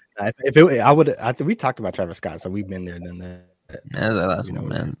 We talked about Travis Scott, so we've been there, done that. Yeah, that last one,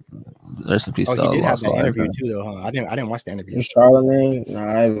 man. There's some piece. He did have that interview too, though. Huh? I didn't watch the interview. Charlemagne?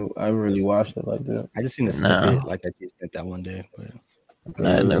 No, I really watched it like that. I just seen the snippet, like that. You sent that one day, but I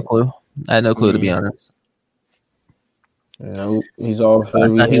had no clue. I had no clue, to be honest. No, he's off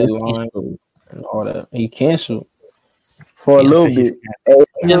every headline and all that. He canceled for a little bit.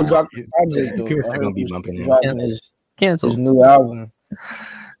 People are still gonna be bumping him. His new album.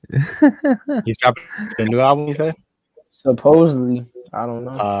 He's dropping a new album, you said? Supposedly. I don't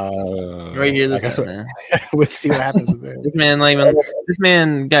know. Right here, man. We'll see what happens with that. This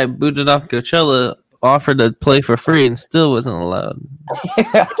man got booted off Coachella, offered to play for free, and still wasn't allowed.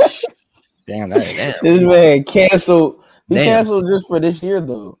 Damn. This man canceled. He canceled just for this year,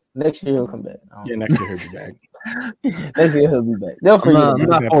 though. Next year he'll come back. Yeah, next year he'll be back. Next year he'll be back. They'll forget. I'm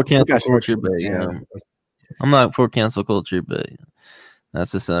not for cancel culture, but I'm not for cancel culture, but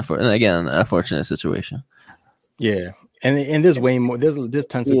that's just an unfortunate situation. Yeah, and there's way more. There's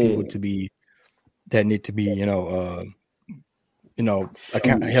tons of people that need to be,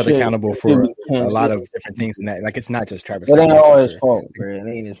 held accountable for a lot of different things. And that, like, it's not just Travis. It ain't all his fault, bro. It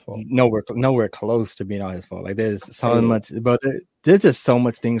ain't his fault. Nowhere close to being all his fault. Like, there's so much, but there's just so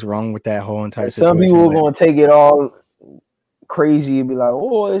much things wrong with that whole entire situation. Some people are gonna take it all crazy and be like,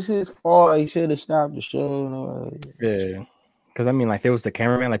 "Oh, it's his fault. He should have stopped the show." Yeah, Because I mean, like there was the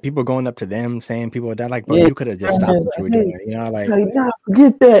cameraman, like people going up to them saying people died. Like, bro, Yeah, you could have just stopped what you were doing. You know, like nah,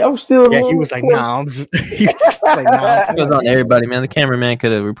 forget that. I'm still. yeah, he was like, nah, he was like, nah. It was on everybody, man. The cameraman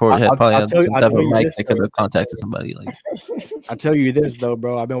could have reported. I'll Probably had tell you- some I'll type tell of you mic this, that could though. have contacted somebody. Like, I'll tell you this though,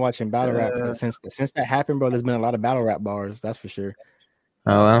 bro. I've been watching battle rap since that happened, bro. There's been a lot of battle rap bars, that's for sure.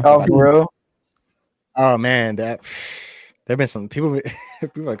 oh wow. Oh, for real? Oh man, there've been some people.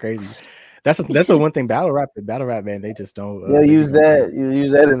 People are crazy. That's the one thing battle rap, man. They just don't. Yeah, they use just don't that. You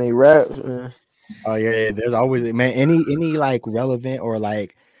use that in a rap. Man. Oh yeah, there's always man any like relevant or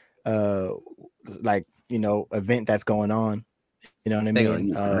like event that's going on. You know what I They gonna mean?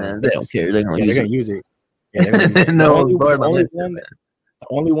 use it, man. They don't care. They're gonna Yeah, use they're it. gonna use it. Yeah, they're gonna use it. No, The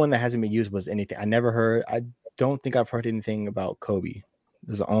only one that hasn't been used was anything. I don't think I've heard anything about Kobe.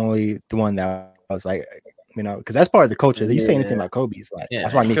 This is the one that I was like, because that's part of the culture. You say anything about Kobe, it's like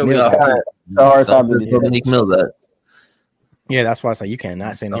that's why Meek Kobe Mill. off Like, It's a hard topic. Meek Mill that. yeah, that's why it's like you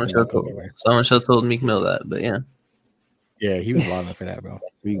cannot say anything about Kobe. Right? Someone should have told Meek Mill that, but yeah. Yeah, he was wilding for that, bro.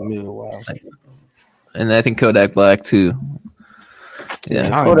 Meek Mill, wow. And I think Kodak Black too. Yeah.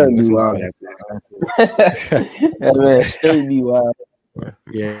 I don't Kodak even be listen to wild. Kodak. That man straight be wild.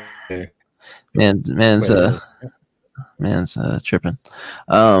 Yeah. Man's tripping.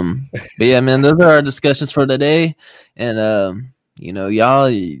 But yeah, man, those are our discussions for today. And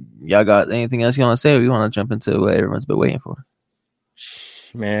y'all got anything else you want to say, or you want to jump into what everyone's been waiting for?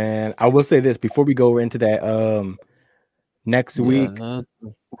 Man, I will say this before we go into that. Next week we're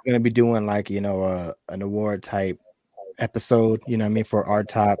gonna be doing like an award type episode. You know what I mean, for our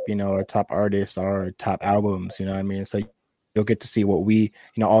top our top artists, our top albums. You know what I mean, so you'll get to see what we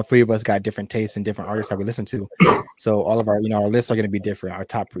all three of us got different tastes and different artists that we listen to. So all of our our lists are gonna be different. Our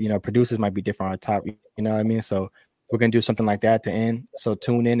top producers might be different. Our top what I mean. So we're gonna do something like that at the end. So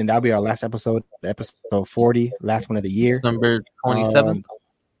tune in, and that'll be our last episode 40, last one of the year, number 27.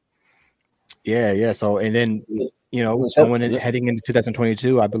 Yeah. So and then heading into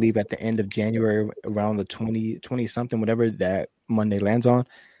 2022, I believe at the end of January, around the 20 something, whatever that Monday lands on,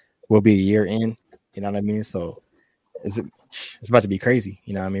 will be a year in. You know what I mean? So it's about to be crazy.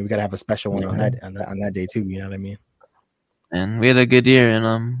 You know what I mean? We gotta have a special one on that day too. You know what I mean? And we had a good year,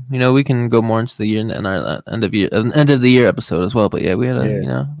 and we can go more into the year in our end of the year episode as well. But yeah, we had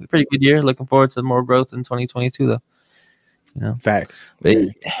a pretty good year. Looking forward to more growth in 2022 though. Facts. But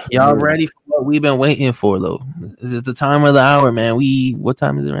y'all ready for what we've been waiting for though? Is it the time of the hour, man? What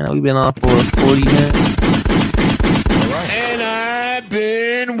time is it right now? We've been on for 40 minutes. All right. And I've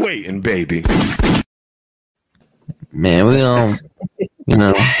been waiting, baby. Man, we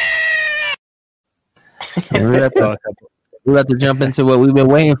we have to jump into what we've been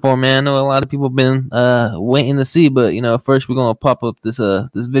waiting for, man. I know a lot of people have been waiting to see, but first we're gonna pop up this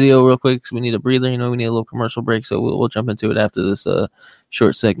video real quick because we need a breather. We need a little commercial break, so we'll jump into it after this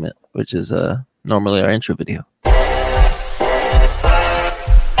short segment, which is normally our intro video.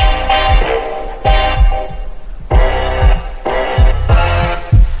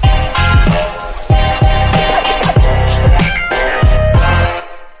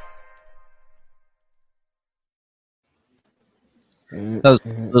 That was a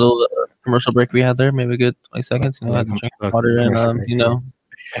little commercial break we had there, maybe a good 20 seconds. I had to drink water and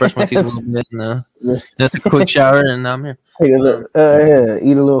brush my teeth a little bit and just a quick shower, and now I'm here. Eat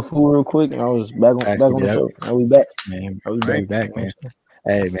a little food real quick, and I was back on the show. Are we back? Man, Are we back, man?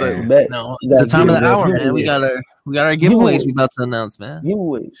 Hey, man. Back. No, it's the time of the hour, man. We got our giveaways we about to announce, man.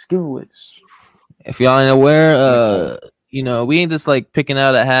 Giveaways. If y'all ain't aware, we ain't just like picking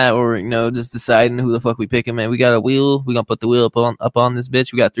out a hat or just deciding who the fuck we picking, man. We got a wheel. We gonna put the wheel up on this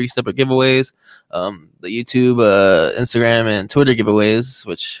bitch. We got 3 separate giveaways. The YouTube, Instagram, and Twitter giveaways,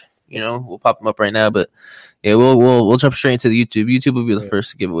 which we'll pop them up right now. But yeah, we'll jump straight into the YouTube. YouTube will be the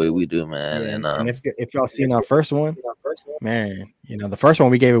first giveaway we do, man. Yeah. And if y'all seen our first one, man, the first one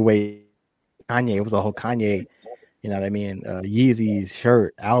we gave away Kanye. It was a whole Kanye. You know what I mean? Yeezy's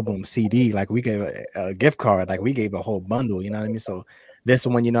shirt, album, CD. Like we gave a gift card. Like we gave a whole bundle. You know what I mean? So this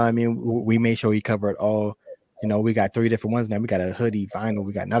one, you know what I mean? We made sure we covered all. We got 3 different ones now. We got a hoodie, vinyl.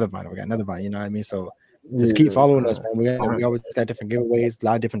 We got another vinyl. You know what I mean? So just keep following us, man. We always got different giveaways, a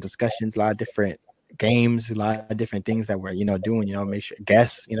lot of different discussions, a lot of different games, a lot of different things that we're doing. Make sure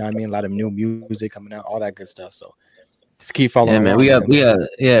guests. You know what I mean? A lot of new music coming out, all that good stuff. So. Just keep following. Yeah,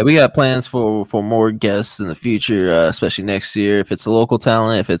 man. We got plans for more guests in the future, especially next year. If it's a local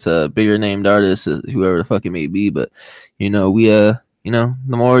talent, if it's a bigger named artist, whoever the fuck it may be. But the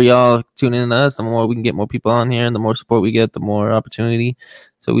more y'all tune in to us, the more we can get more people on here, and the more support we get, the more opportunity.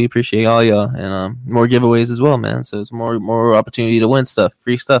 So we appreciate all y'all, and more giveaways as well, man. So it's more opportunity to win stuff,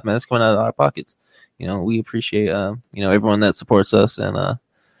 free stuff, man. It's coming out of our pockets. we appreciate everyone that supports us and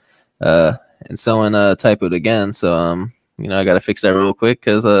someone type it again. So I gotta fix that real quick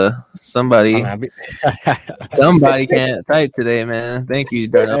because somebody can't type today, man. Thank you,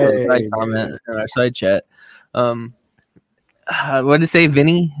 Darnell, for the side comment in our side chat. What did it say,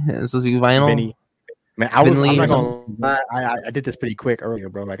 Vinny? It's supposed to be vinyl. Vinny. Man, I'm not gonna lie. I did this pretty quick earlier,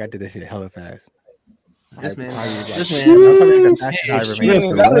 bro. Like I did this shit hella fast. This man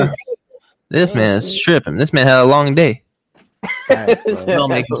is tripping. This man had a long day. We all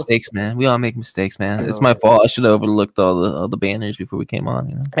make mistakes, man. It's my fault. I should have overlooked all the banners before we came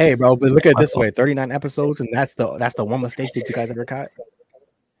on. Hey, bro, but look at it this way: 39 episodes, and that's the one mistake that you guys ever caught.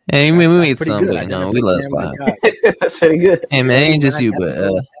 Hey, we made some, but we let it slide. That's pretty good. Hey, man, ain't just you, but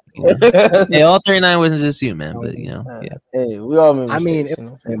hey, all 39 wasn't just you, man. But yeah. Hey, we all made mistakes.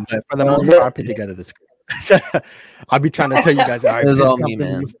 But for the most part, I put together the script. I'll be trying to tell you guys. All right, it was all me,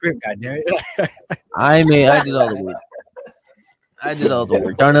 man. Script, goddamn it. I did all the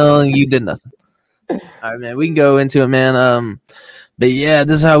work. Darnell, you did nothing. All right, man. We can go into it, man. But yeah,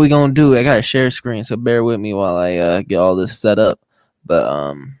 this is how we gonna do it. I gotta share screen, so bear with me while I get all this set up.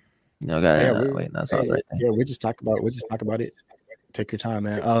 But wait, that's right there. Yeah, we'll just talk about it. Take your time,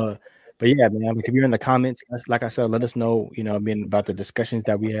 man. But yeah, man, if you're in the comments, like I said, let us know, about the discussions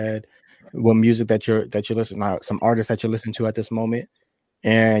that we had, what music that you're listening, some artists that you're listening to at this moment.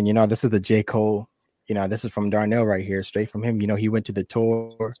 And this is the J. Cole. This is from Darnell right here, straight from him. He went to the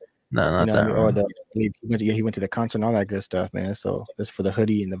tour. No, not that. Or he went to the concert and all that good stuff, man. So this for the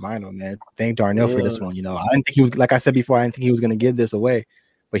hoodie and the vinyl, man. Thank Darnell for this one. I didn't think he was, like I said before, I didn't think he was gonna give this away,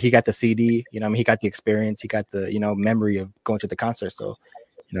 but he got the CD. He got the experience. He got the memory of going to the concert. So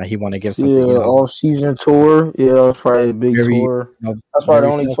he want to give something. Yeah, all season tour. Yeah, that was probably a big tour. That's probably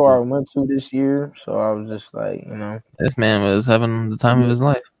the only tour I went to this year. So I was just like, this man was having the time of his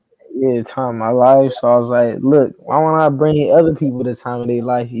life. Yeah, time of my life. So I was like, look, why won't I bring other people the time of their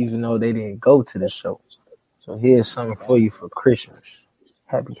life, even though they didn't go to the show? So here's something for you for Christmas.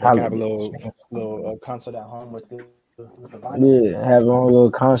 Happy holidays. Have a little concert at home with the vinyl. Yeah, have your own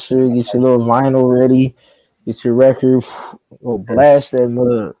little concert. Get your little vinyl ready. Get your record. Go blast that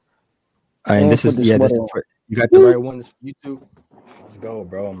mother. And this is you got the right one. This for YouTube. Let's go,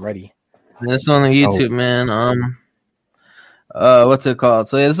 bro. I'm ready. This one on YouTube, man. What's it called?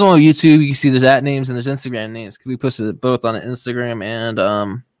 So yeah, this is on YouTube. You can see there's @ names and there's Instagram names. We posted both on Instagram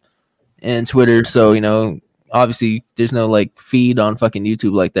and Twitter. So obviously there's no feed on fucking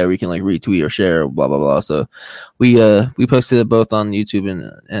YouTube like that where you can retweet or share or blah blah blah. So we posted it both on YouTube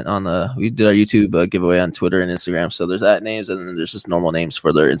and on we did our YouTube giveaway on Twitter and Instagram. So there's @names and then there's just normal names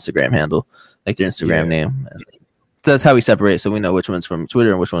for their Instagram handle, like their Instagram name. And that's how we separate, so we know which one's from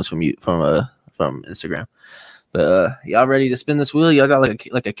Twitter and which one's from Instagram. But y'all ready to spin this wheel? Y'all got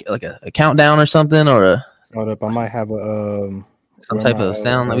a countdown or something, or hold up? I might have some type of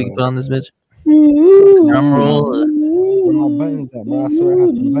sound that we can put on this bitch. Drum roll. Where my buttons at, bro? I swear I have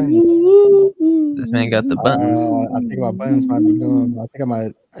some buttons. This man got the buttons. I think my buttons might be gone. I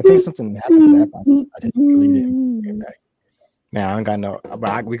think something happened to that. I just deleted it. Get back. Man, I don't got no.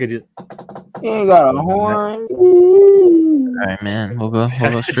 But we could just. You ain't got a horn. All right, man. We'll go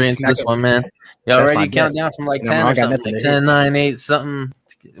straight into this one, man. Y'all ready to count down from 10 or something? 10, 9, 8, something.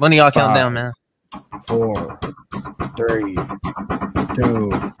 When do y'all count down, man? 4, 3, 2,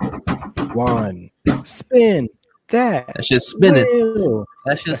 1. Spin that. That shit's spinning. Wheel.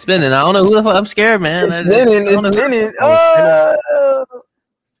 That shit's spinning. I don't know who the fuck. I'm scared, man. It's spinning. Oh.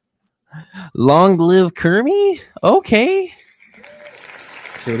 Long live Kermie? Okay.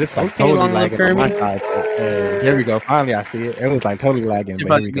 Dude, this is totally lagging on my side. Here we go. Finally, I see it. It was totally lagging. You're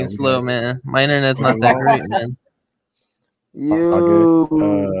fucking slow, man. My internet's not that great, man.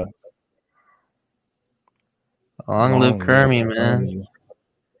 Long live Kermie, man.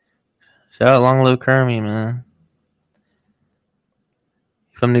 Shout out Long live Kermie, man.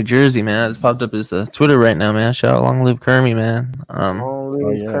 From New Jersey, man. I just popped up his Twitter right now, man. Shout out Long live Kermie, man.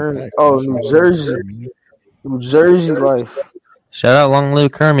 New Jersey. New Jersey life. Shout out Long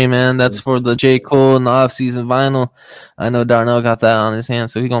Live Kermie, man. That's for the J. Cole and the off-season vinyl. I know Darnell got that on his hand,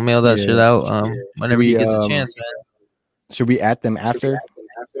 so he's going to mail that shit out whenever he gets a chance, man. Should we add them after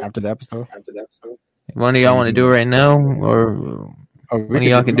the episode? One of y'all want to do it right now? Or one of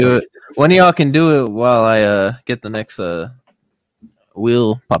y'all can do it? One of y'all can do it while I get the next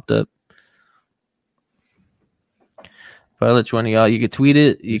wheel popped up. If I let one of y'all, you can tweet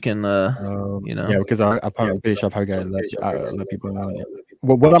it. You can, Yeah, because I probably pretty sure I probably gotta let people know.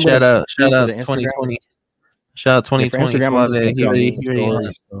 What I'm shout out 2020. Shout out 2020.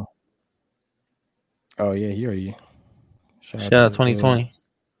 Oh yeah, he already. Shout out 2020.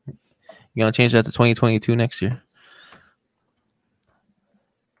 You're gonna change that to 2022 next year.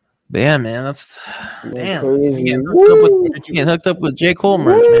 But yeah, man, that's damn. Crazy. You getting hooked up with J. Cole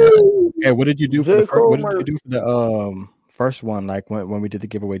merch, man. Hey, what did you do for J. the Cole what did you do for the first one? Like when we did the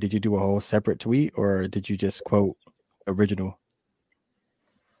giveaway, did you do a whole separate tweet or did you just quote original?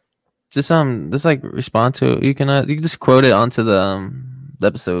 Just like respond to it. You can just quote it onto the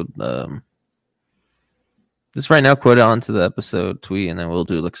episode. Just right now, quote it onto the episode tweet, and then we'll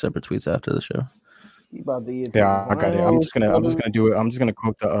do like separate tweets after the show. You about to get Yeah, I got it. I'm just gonna do it. I'm just gonna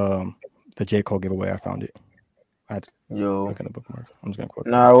quote the J. Cole giveaway. I found it. I had to look in the bookmark. I'm just gonna quote.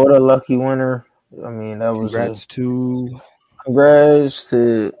 Nah, what a lucky winner. I mean, that was congrats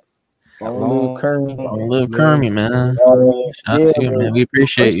to Lil Kermit. Lil Kermit, man. Shout out to you, man. We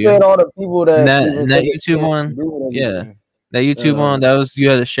appreciate you. All the people that that YouTube one, that YouTube one, that was, you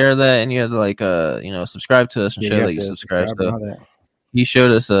had to share that and you had to like subscribe to us and show that you subscribe. So he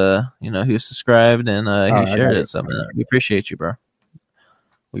showed us he was subscribed and he shared it. So man, we appreciate you, bro.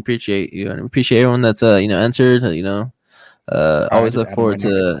 We appreciate you and we appreciate everyone that's entered. Always look forward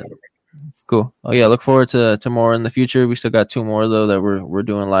to. Cool. Oh yeah, look forward to more in the future. We still got 2 more though that we're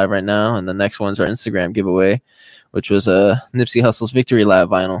doing live right now, and the next one's our Instagram giveaway, which was Nipsey Hussle's Victory Lap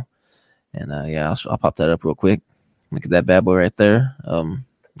vinyl. And I'll pop that up real quick. Look at that bad boy right there.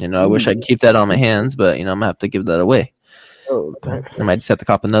 I wish I could keep that on my hands, but I'm gonna have to give that away. I might just have to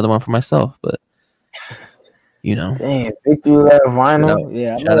cop another one for myself, but Damn, Victory Lap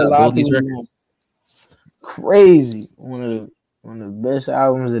vinyl. Shout out Goldie's Records. Crazy. One of the best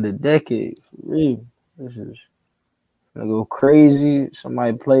albums of the decade. For real. This is gonna go crazy.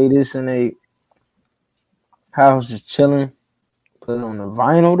 Somebody play this in a house just chilling. Put it on the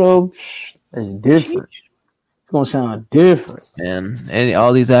vinyl though. That's different. It's gonna sound different. And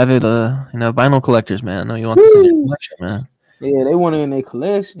all these avid vinyl collectors, man. I know you want this in your collection, man. Yeah, they want it in their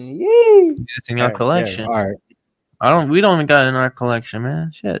collection. Yeah. It's in your collection. Yeah, all right. We don't even got it in our collection,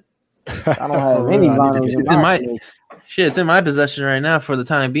 man. Shit. I don't have any vinyls in my collection. Shit, it's in my possession right now for the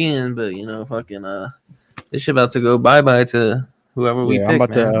time being, but this shit about to go bye to whoever we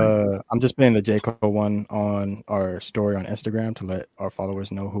pick. I'm just putting the J. Cole one on our story on Instagram to let our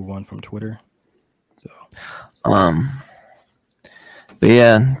followers know who won from Twitter. So but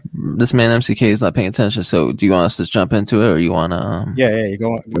yeah, this man MCK is not paying attention, so do you want us to jump into it or you wanna you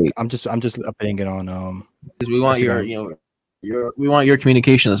go on. Wait. I'm just putting it on because we want we want your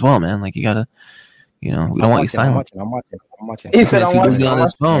communication as well, man. Like you gotta we don't want you silent. I'm watching. He said I'm watching on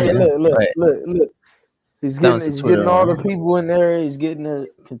his phone. Hey, look. He's getting all the people in there. He's getting the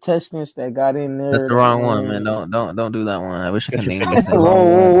contestants that got in there. That's the wrong one, man. Don't do that one. I wish I could name this thing.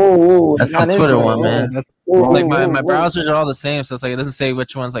 Whoa. That's the Twitter one, man. Like my browsers are all the same, so it's like it doesn't say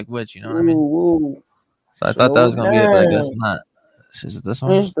which one's like which. You know what I mean? So I thought that was gonna be it, but I guess not. Is it this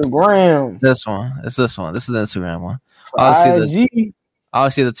one? Instagram. This one. It's this one. This is the Instagram one.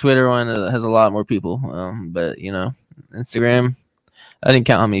 Obviously, the Twitter one has a lot more people. But Instagram, I didn't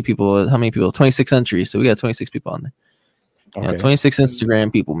count how many people. 26 entries. So we got 26 people on there. Okay. 26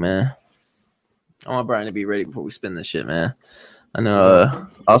 Instagram people, man. I want Brian to be ready before we spin this shit, man. I know.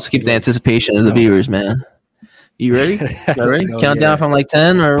 Also keep the anticipation of the viewers, man. You ready? Count down from like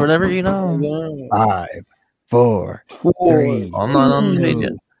 10 or whatever, 5, 4, 3. I'm not on the page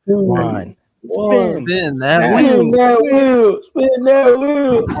yet. 1. Spin that wheel. Spin that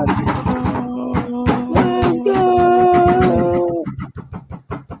wheel. Let's go.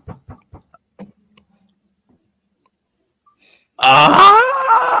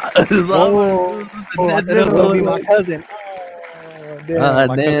 That's gonna be my cousin.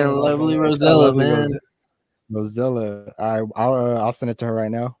 Damn, lovely Rosella, man. Rosella. I'll send it to her right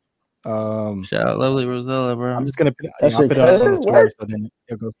now. Shout out lovely Rosella, bro. I'm just gonna put it on the Twitter, so then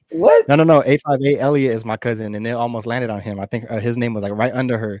it goes. What? No. 858 Elliot is my cousin, and it almost landed on him. I think his name was like right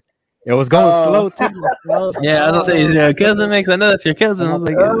under her. It was going slow too. Yeah, I was gonna say your cousin makes. I know that's your cousin. I was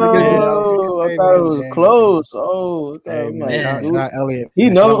like, I thought it was close. Oh, okay. It's not Elliot. He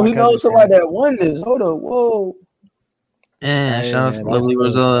knows somebody that won this. Hold up, whoa. Yeah, shout out lovely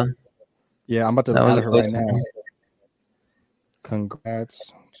Rosella. Yeah, I'm about to add her right now.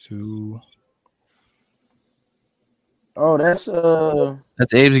 Congrats to. Oh, that's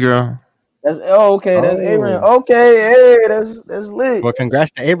Abe's girl. Okay. That's Abraham. Okay, hey, that's lit. Well,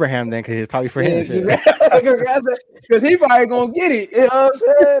 congrats to Abraham then, because it's probably for him. Congrats, because he probably gonna get it. You know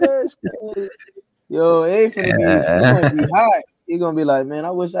what I'm saying? Yo, it gonna be hot. He gonna be like, man,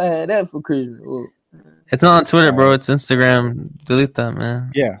 I wish I had that for Christmas. Ooh. It's not on Twitter, bro. It's Instagram. Delete that,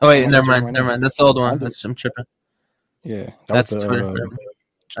 man. Yeah. Oh wait, never mind. That's the old one. I'm tripping. Yeah, that's Twitter.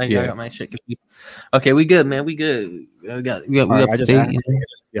 I got my shit confused. Okay, we good, man. We good. We got Right, up I to just date.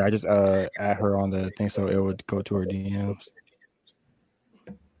 I just add her on the thing so it would go to her DMs.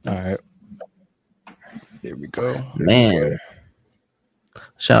 All right. Here we go. Man.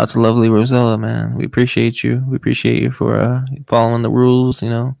 Shout out to lovely Rosella, man. We appreciate you. We appreciate you for following the rules,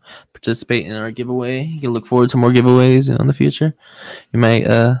 participating in our giveaway. You can look forward to more giveaways, in the future. You might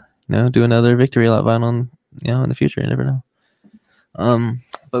do another victory lap vinyl, in the future. You never know.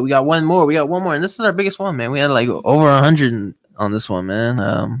 But we got one more. And this is our biggest one, man. We had like over 100 on this one, man.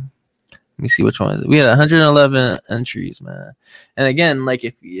 Let me see which one is it. We had 111 entries, man. And again, like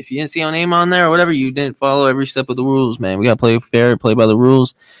if you didn't see our name on there or whatever, you didn't follow every step of the rules, man. We gotta play fair, play by the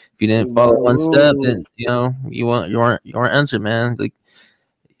rules. If you didn't follow one step, then you weren't answered, man. Like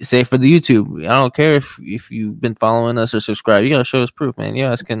say for the YouTube, I don't care if you've been following us or subscribed. You gotta show us proof, man. You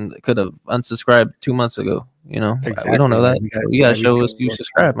guys could have unsubscribed 2 months ago. Exactly. We don't know that. You gotta show us you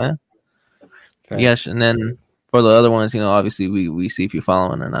subscribe, man. Yes, and then for the other ones, obviously we see if you're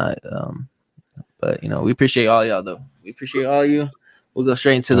following or not. But we appreciate all y'all though. We appreciate all you. We'll go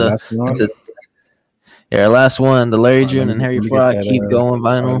straight into our last one, the Larry June and Harry Fraud keep going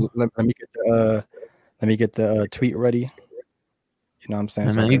vinyl. Let me get the tweet ready. You know what I'm saying?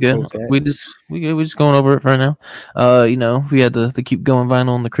 Hey, man, you good? We just going over it for now. We had the keep going vinyl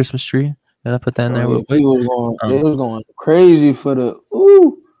on the Christmas tree. Did I put that in there? It was going crazy for the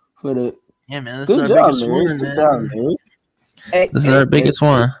yeah, man. This is our biggest one, man. This is our biggest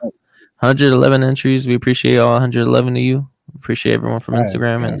one. 111 entries. We appreciate all 111 of you. Appreciate everyone from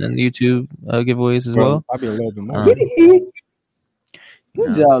Instagram and YouTube giveaways as well. I'll be a little bit more.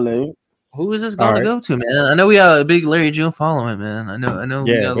 Good job, Larry. Who is this going to go to, man? I know we got a big Larry June following, man. I know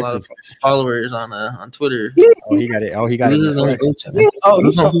we got a lot of followers on Twitter. Oh, he got it. Who's that going to go to, man?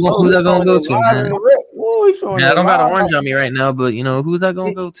 Yeah, I don't got an orange on me right now, but who's that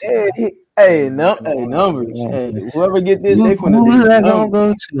going to go to? Hey, numbers. Hey, whoever get this, who's that going to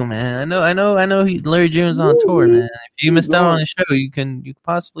go to, man? I know. Larry June's on tour, man. If you missed out on the show, you can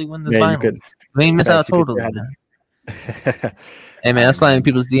possibly win this vinyl. You ain't miss out totally, man. Hey, man, I'm sliding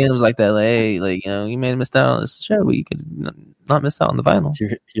people's DMs like that. Like, hey, you may have missed out on this show, but you could not miss out on the vinyl.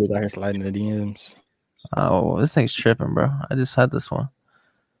 He was out here sliding the DMs. Oh, this thing's tripping, bro. I just had this one.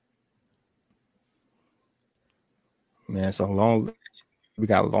 Man, so long. We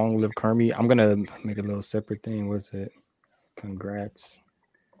got Long Live Kermit. I'm gonna make a little separate thing. What's it? Congrats.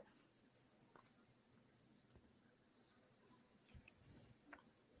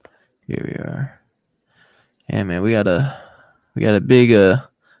 Here we are. Yeah, man, we got a big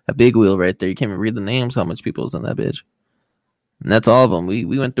wheel right there. You can't even read the names. How much people's on that bitch? And that's all of them. We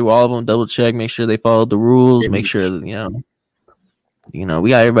went through all of them, double check, make sure they followed the rules, make sure that we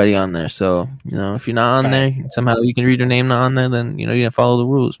got everybody on there. So if you're not on there, somehow you can read your name not on there, then you didn't follow the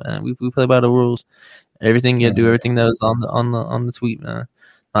rules, man. We play by the rules. Everything you do, everything that was on the tweet, man.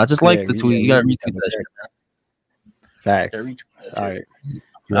 Not just like the tweet. You gotta retweet that shit, man. Facts. All right.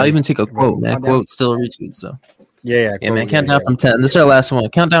 I'll even take a quote, man. Quote's still a retweet, so. Yeah, man. Countdown from 10. This is our last one.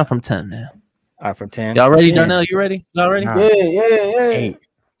 Countdown from 10, man. All right, from 10. Y'all ready, Darnell? You ready? Y'all ready? Yeah. 8,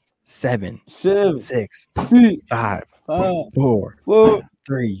 7, 6, 5, 4,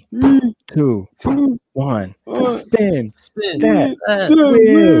 3, 2, 1. Spin that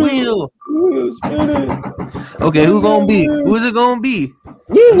wheel. Spin it. Okay, who's it gonna be?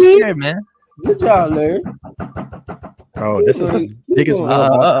 I'm scared, man. Good job, Larry. Oh, this is the biggest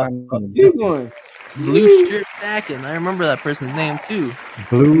one. Blue Strip stacking. I remember that person's name too.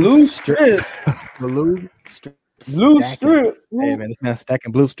 Blue Strip. Blue Strip. Hey man, this man's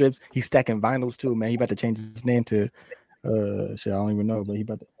stacking blue strips. He's stacking vinyls too, man. He about to change his name to shit. I don't even know, but he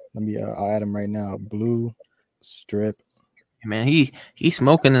about to. Let me. I'll add him right now. Blue Strip. Man, he's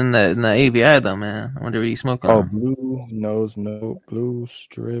smoking in the ABI though, man. I wonder what he's smoking. Oh, Blue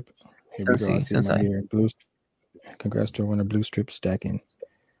Strip. Here we go. I see him right here. Blue. Congrats to winner, Blue Strip stacking.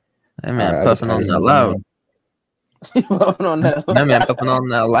 That man puffing on that loud. That man puffing on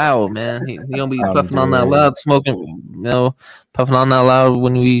that loud, man. He gonna be puffing on that loud, smoking, puffing on that loud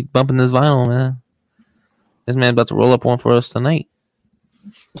when we bumping this vinyl, man. This man about to roll up one for us tonight.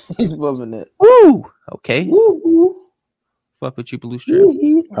 He's bumping it. Woo! Okay. Woo! Fuck with you, Blue Strip.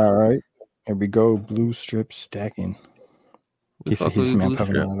 All right. Here we go. Blue Strip stacking. He's man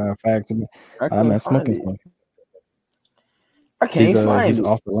puffing on that loud. Facts. I'm man smoking something. I can't find it. He's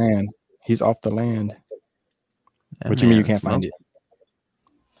off the land. He's off the land. What you mean you can't find it?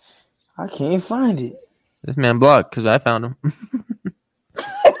 I can't find it. This man blocked because I found him.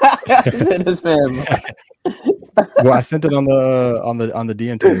 This man. Well, I sent it on the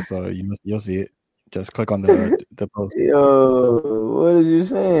DM to you, so you'll see it. Just click on the post. Yo, what is you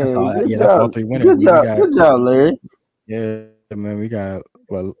saying? That's all, Good yeah, job. that's all 3 winners. Good job. Good job, Larry. Yeah, man, we got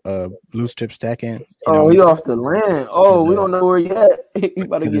blue strip stacking. You off the land. Oh, we don't know where you at. You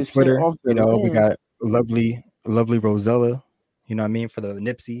about to get Twitter. sent off the land. We got lovely Rosella. You know what I mean, for the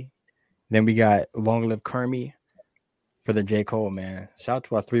Nipsey. Then we got Long Live Kermie for the J. Cole, man. Shout out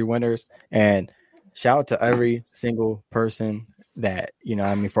to our 3 winners, and shout out to every single person that, you know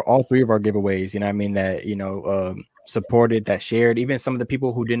what I mean, for all 3 of our giveaways, you know what I mean, that, you know, supported, that shared, even some of the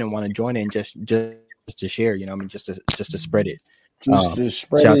people who didn't want to join in, just to share, you know what I mean, just to spread it. Just to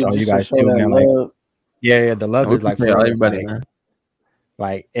spread shout it. out to all you just guys to show too, that man. love. Like, yeah, the love is like for everybody, like, man.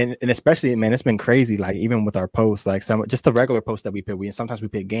 Like, and especially, man, it's been crazy. Like, even with our posts, like just the regular posts that we pick, sometimes we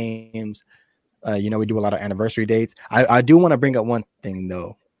pick games. You know, we do a lot of anniversary dates. I do want to bring up one thing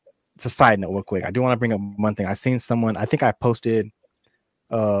though. It's a side note, real quick. I do want to bring up one thing. I seen someone. I think I posted,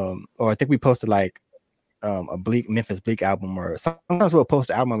 or I think we posted like a Memphis Bleak album, or sometimes we'll post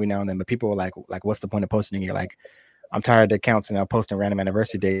an album every now and then. But people were like, what's the point of posting it? Like, I'm tired of accounts and I'm posting random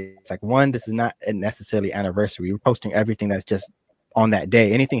anniversary dates. Like, one, this is not necessarily anniversary. We're posting everything that's just on that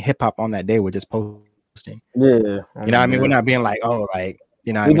day. Anything hip hop on that day, we're just posting. Yeah, you know what I mean. We're not being like, oh, like,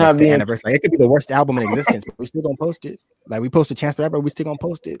 you know, we're not being anniversary. Like, it could be the worst album in existence, but we still gonna post it. Like, we posted Chance the Rapper, we still gonna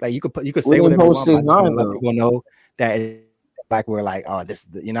post it. Like, you could say whatever you want, but I just want to let people know that like we're like, oh, this,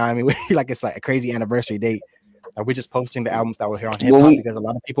 you know what I mean. Like, it's like a crazy anniversary date. Like, we're just posting the albums that were here on hip hop because a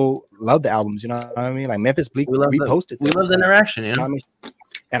lot of people love the albums. You know what I mean? Like, Memphis Bleak, we posted. We love the interaction, you know. What I mean?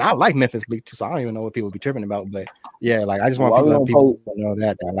 And I like Memphis Bleak too, so I don't even know what people be tripping about. But yeah, like, I just want people to know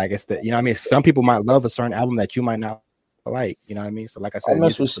that like, it's the, you know what I mean. Some people might love a certain album that you might not like. You know what I mean? So like I said,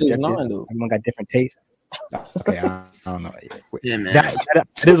 everyone got different tastes. Okay, I don't know. Yeah, man. That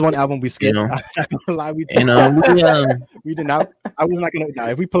is one album we skipped. You know, we did not. I was not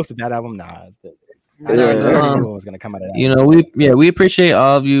gonna. If we posted that album, nah. I know was gonna come out of that. You know, we appreciate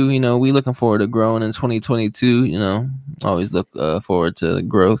all of you. You know, we looking forward to growing in 2022. You know, always look forward to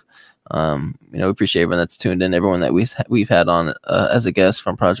growth. You know, we appreciate everyone that's tuned in, everyone that we've had on as a guest,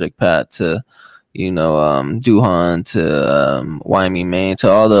 from Project Pat to, you know, Duhan to Wyoming, Maine, to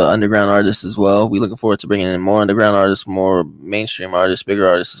all the underground artists as well. We looking forward to bringing in more underground artists, more mainstream artists, bigger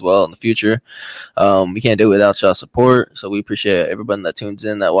artists as well in the future. We can't do it without y'all support, so we appreciate everyone that tunes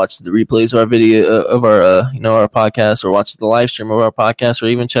in, that watches the replays of our video of our you know, our podcast, or watches the live stream of our podcast, or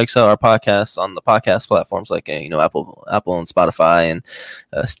even checks out our podcasts on the podcast platforms like you know, Apple and Spotify and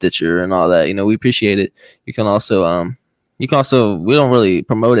Stitcher and all that. You know, we appreciate it. You can also we don't really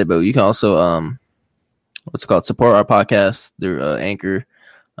promote it, but you can also what's it called, support our podcast through Anchor.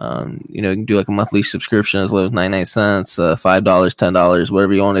 You know, you can do like a monthly subscription as low as 99 cents, $5, $10,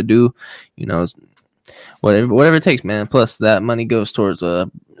 whatever you want to do. You know, whatever it takes, man. Plus, that money goes towards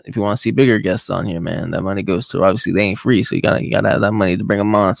if you want to see bigger guests on here, man, that money goes to, obviously they ain't free, so you gotta have that money to bring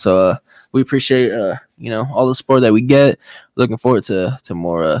them on. So we appreciate you know, all the support that we get. Looking forward to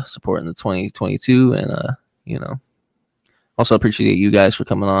more support in the 2022, and you know, also appreciate you guys for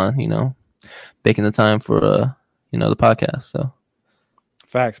coming on. You know, making the time for you know, the podcast. So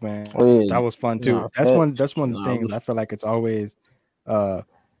facts, man. That was fun too. That's one of the things I feel like it's always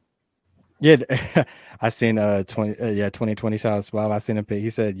yeah. I seen 2020 shout out Swab. I seen a pic. He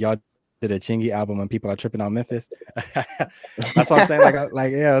said y'all did a Chingy album and people are tripping on Memphis. That's what I'm saying.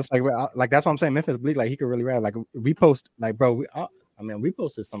 Like yeah, it's like that's what I'm saying. Memphis Bleak, like, he could really rap. Like, we post, like, bro, we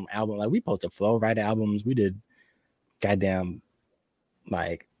posted some album, like, we posted Flow Rider albums. We did goddamn,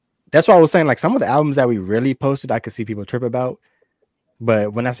 like, that's what I was saying. Like, some of the albums that we really posted, I could see people trip about.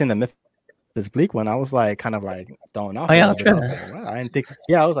 But when I seen the Memphis Bleak one, I was like, kind of like thrown off. Oh, yeah, I was like, wow, I didn't think.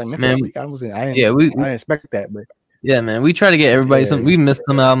 Yeah, I was like, Memphis Bleak. I didn't expect that. But yeah, man, we try to get everybody some. We missed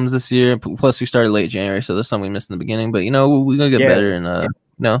some albums this year. Plus, we started late January, so there's some we missed in the beginning. But you know, we're gonna get better. And you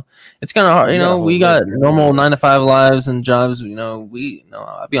know, it's kind of hard. You know, we got normal 9-to-5 lives and jobs. You know,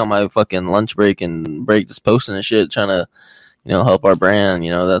 I'll be on my fucking lunch break just posting and shit, trying to, you know, help our brand.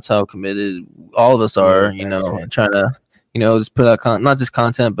 You know, that's how committed all of us are. You know, trying to, you know, just put out not just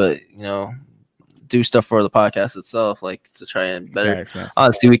content, but, you know, do stuff for the podcast itself, like, to try and better.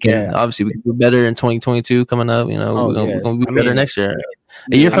 Obviously, we can do better in 2022 coming up. You know, we're gonna be better next year.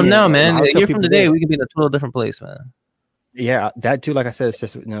 A year from now, man. A year from today, we can be in a total different place, man. Yeah, that too. Like I said, it's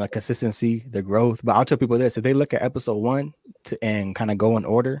just, you know, like, consistency, the growth. But I'll tell people this: if they look at episode 1 and kind of go in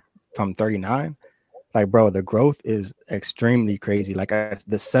order from 39, like, bro, the growth is extremely crazy. Like,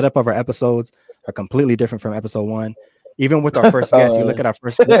 the setup of our episodes are completely different from episode 1. Even with our first guest, you look at our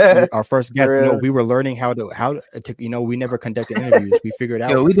first guest. You know, real. we were learning how to you know, we never conducted interviews. We figured out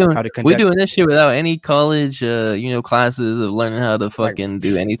Yo, how to conduct. we doing this shit without any college, classes of learning how to fucking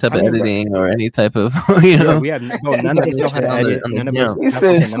do any type of editing or any type of, Yeah, we have none of us know how to edit. None of us. He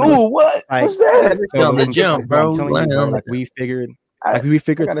said school. What? What's that? On the jump, bro. I'm telling you, bro. Like we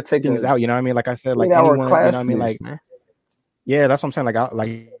figured things out. You know what I mean? Like I said, like anyone. You know what I mean? Like. Yeah, that's what I'm saying. Like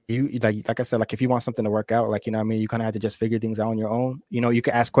I said, like if you want something to work out, like, you know what I mean, you kind of have to just figure things out on your own. You know, you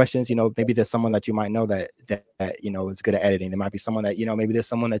can ask questions. You know, maybe there's someone that you might know that you know is good at editing. There might be someone that, you know, maybe there's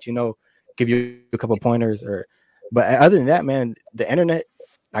someone that, you know, give you a couple pointers but other than that, man, the internet,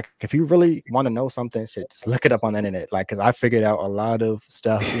 like if you really want to know something, shit, just look it up on the internet. Like, because I figured out a lot of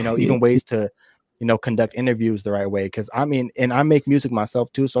stuff, you know, even ways to, you know, conduct interviews the right way. Because I mean, and I make music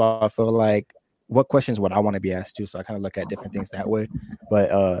myself too, so I feel like, what questions would I want to be asked to? So I kind of look at different things that way.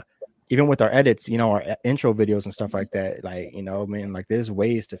 But even with our edits, you know, our intro videos and stuff like that, like, you know, man, like there's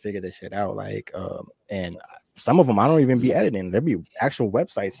ways to figure this shit out. Like, and some of them I don't even be editing. There'll be actual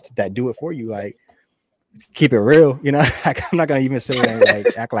websites that do it for you. Like, keep it real, you know. Like, I'm not gonna even sit there and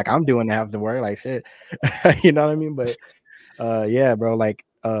like act like I'm doing half the work, like shit. You know what I mean? But yeah, bro, like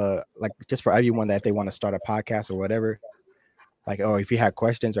just for everyone that if they want to start a podcast or whatever. Like, oh, if you had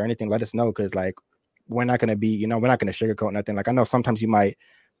questions or anything, let us know. Cause like, we're not going to be, you know, we're not going to sugarcoat nothing. Like, I know sometimes you might,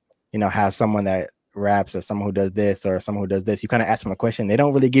 you know, have someone that raps or someone who does this or someone who does this. You kind of ask them a question. They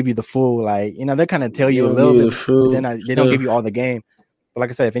don't really give you the full, like, you know, they kind of tell you a little bit, but then they don't give you all the game. But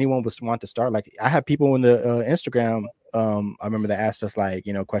like I said, if anyone was want to start, like I have people in the Instagram, I remember they asked us like,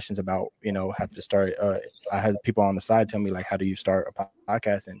 you know, questions about, you know, how to start. I had people on the side tell me like, how do you start a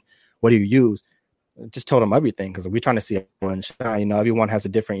podcast and what do you use? Just told them everything because we're trying to see everyone shine. You know, everyone has a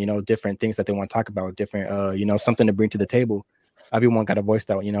different, you know, different things that they want to talk about, different, you know, something to bring to the table. Everyone got a voice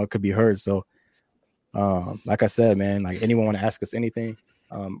that, you know, could be heard. So, like I said, man, like anyone want to ask us anything,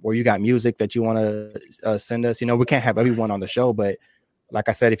 or you got music that you want to send us, you know, we can't have everyone on the show, but like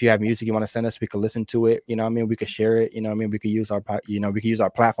I said, if you have music you want to send us, we could listen to it. You know what I mean? We could share it. You know what I mean? We could use our, you know, we could use our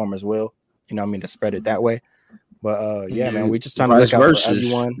platform as well. You know what I mean? To spread it that way. But yeah, man, we just trying to look out for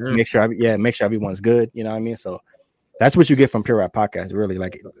everyone. Yeah. Make sure everyone's good. You know what I mean? So that's what you get from Pure Rap Podcast, really.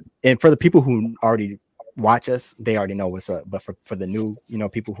 Like, and for the people who already watch us, they already know what's up. But for the new, you know,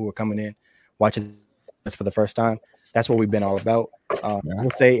 people who are coming in, watching us for the first time, that's what we've been all about. I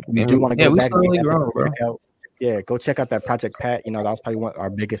will say, if you do want to go back and go check out that Project Pat. You know, that was probably one of our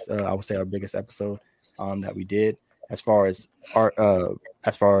biggest, I would say, our biggest episode that we did. As far as our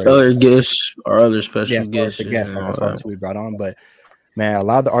other guests or other special guests, as far as we brought on. But man, a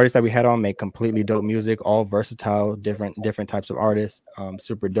lot of the artists that we had on make completely dope music, all versatile, different types of artists,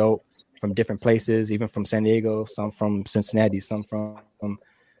 super dope from different places, even from San Diego, some from Cincinnati, some from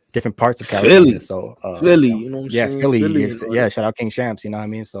different parts of California. So Philly, you know what I'm saying? Philly, yeah, shout out King Shams, you know what I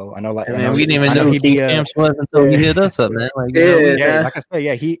mean? So I know, like, man, we didn't even know who King Shams was until he hit us up, man. Like, like I said,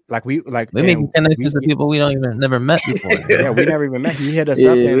 yeah, we making connections to people we never met before. Yeah, we never even met. He hit us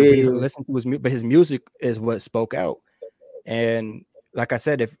up and we listened to his music, but his music is what spoke out. And like I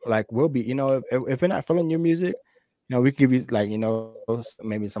said, if like we'll be, you know, if we're not feeling your music, you know, we can give you like, you know,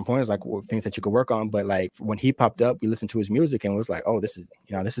 maybe some pointers, like things that you could work on. But like when he popped up, we listened to his music and was like, oh, this is,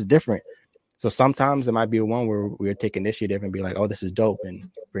 you know, this is different. So sometimes it might be one where we'll take initiative and be like, oh, this is dope, and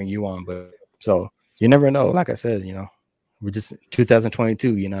bring you on. But so you never know. Like I said, you know, we're just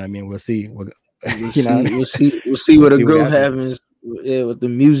 2022. You know what I mean? We'll see. We'll see what the growth happens with the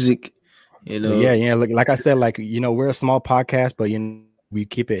music. You know, yeah. Like I said, like, you know, we're a small podcast, but you know, we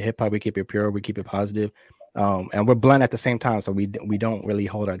keep it hip hop, we keep it pure, we keep it positive. And we're blunt at the same time, so we don't really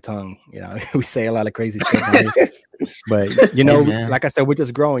hold our tongue. You know, we say a lot of crazy stuff, but you know, like I said, we're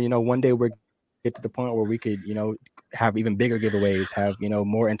just growing. You know, one day we're get to the point where we could, you know, have even bigger giveaways, have, you know,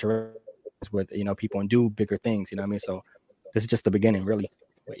 more interactions with, you know, people and do bigger things. You know what I mean? So this is just the beginning, really.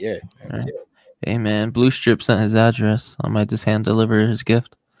 But yeah. Right. Hey man, Blue Strip sent his address. I might just hand deliver his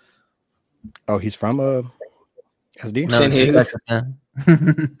gift. Oh, he's from SD. No, he's Texas, man.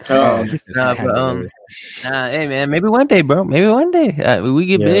 Hey man, maybe one day, bro. Maybe one day we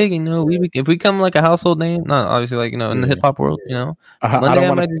get big. You know, if we come like a household name, not obviously like, you know, in the hip hop world, you know. Monday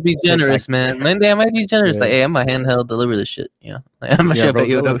I might just be generous, man. Monday I might be generous. Like, hey, I'm a handheld deliver this shit. You know, like, I'm gonna ship at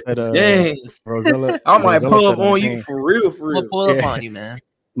you. Rosella, I might pull up on you for real. We'll pull up on you, man.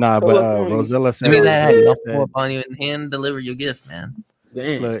 Nah, but Rosella said, I'll pull up on you and hand deliver your gift, man.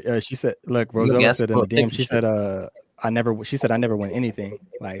 Look, she said, look, Rosella said in the DM, she said, I never win anything.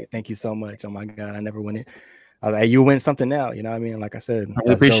 Like, thank you so much. Oh my God, I never win it. I was like, you win something now. You know what I mean? Like I said,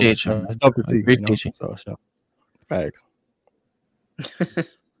 I appreciate you. That's dope to see. Appreciate you. So, facts.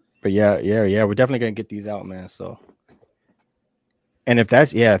 But yeah, we're definitely gonna get these out, man. So And if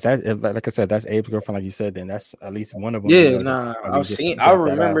that's like I said, that's Abe's girlfriend, like you said, then that's at least one of them. Yeah, you know, I've seen. I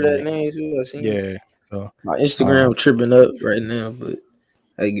remember that name too. I seen. Yeah. So my Instagram tripping up right now, but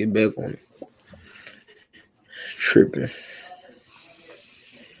I get back on it. Tripping.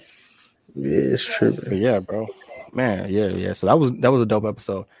 Yeah, it's tripping. But yeah, bro. Man, yeah. So that was a dope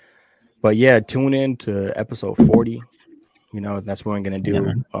episode. But yeah, tune in to episode 40. You know, that's what we're gonna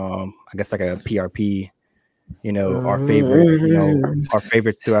do. I guess like a PRP. You know, our favorites. You know, our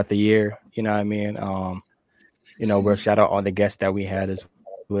favorites throughout the year. You know what I mean? You know, we'll shout out all the guests that we had as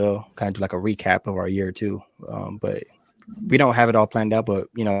well. Kind of do like a recap of our year too. But we don't have it all planned out. But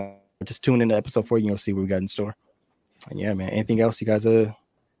you know, just tune in to episode 40. You'll see what we got in store. And yeah, man. Anything else you guys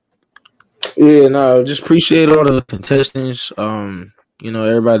Yeah, no, just appreciate all the contestants. You know,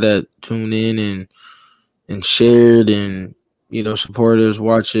 everybody that tuned in and shared and, you know, support us,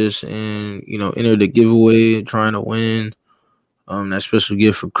 watch us, and, you know, enter the giveaway, trying to win that special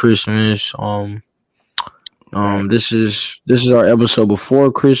gift for Christmas. This is our episode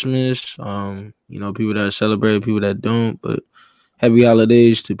before Christmas. You know, people that celebrate, people that don't, but happy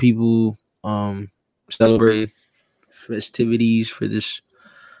holidays to people celebrate festivities for this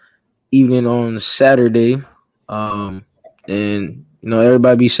evening on Saturday. And you know,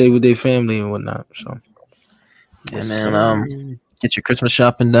 everybody be safe with their family and whatnot. So yeah, man. Get your Christmas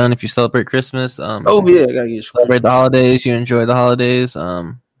shopping done if you celebrate Christmas. I gotta get celebrate the holidays. You enjoy the holidays.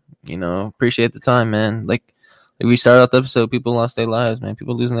 You know, appreciate the time, man. Like we started out the episode, people lost their lives, man.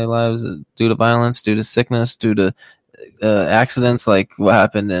 People losing their lives due to violence, due to sickness, due to accidents, like what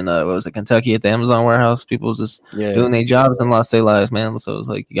happened in what was it, Kentucky at the Amazon warehouse. People just doing their jobs and lost their lives, man. So it's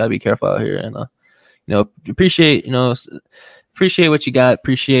like you gotta be careful out here, and you know, appreciate what you got.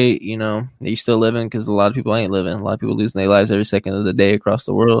 Appreciate, you know, that you're still living, because a lot of people ain't living. A lot of people losing their lives every second of the day across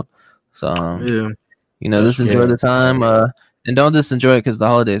the world. So you know, just enjoy the time. And don't just enjoy it because the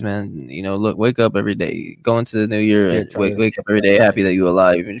holidays, man. You know, wake up every day, go into the new year, and wake up every day happy that you're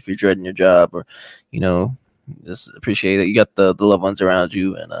alive, even if you're dreading your job, or you know, just appreciate that you got the loved ones around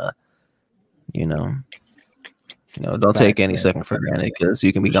you, and you know, don't take any second for granted, because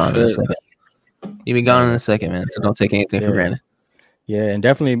you can be gone in a second. You be gone in a second, man. So don't take anything for granted. Yeah, and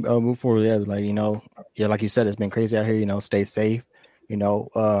definitely move forward. Yeah, like you know, like you said, it's been crazy out here. You know, stay safe. You know,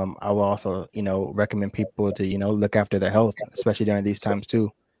 I will also, you know, recommend people to, you know, look after their health, especially during these times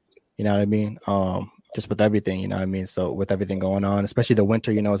too. You know what I mean? Just with everything, you know what I mean? So with everything going on, especially the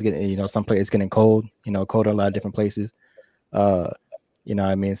winter, you know, it's getting, you know, some places it's getting cold, you know, cold in a lot of different places. You know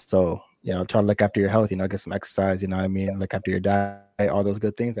what I mean? So, you know, try to look after your health, you know, get some exercise, you know what I mean? Look after your diet, all those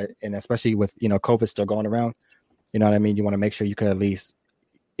good things. And especially with, you know, COVID still going around, you know what I mean? You want to make sure you can at least,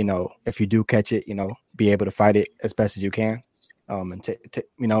 you know, if you do catch it, you know, be able to fight it as best as you can. And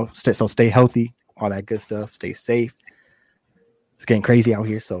you know, so stay healthy, all that good stuff. Stay safe. It's getting crazy out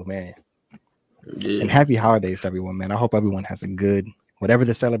here, so man. And happy holidays to everyone, man. I hope everyone has a good, whatever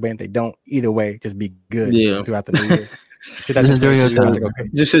they're celebrating. They don't, either way, just be good throughout the new year. Just enjoy your time.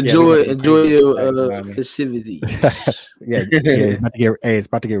 Just enjoy your festivity. It's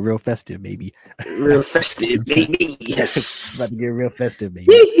about to get real festive, baby. Real festive, baby. Yes, it's about to get real festive,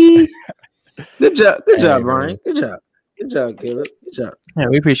 baby. Good job, Brian. Good job, Caleb. Good job. Yeah,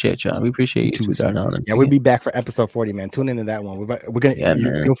 we appreciate y'all. We appreciate you too. Yeah, we'll be back for episode 40, man. Tune into that one. We're gonna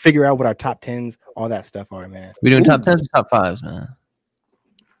you'll figure out what our top 10s, all that stuff are, man. We're doing top 10s or top 5s, man.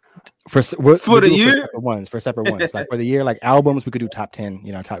 For the year, for separate ones. Like for the year, like albums, we could do top 10.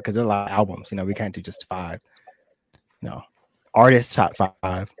 You know, top, because there's a lot of albums. You know, we can't do just 5. No, artists top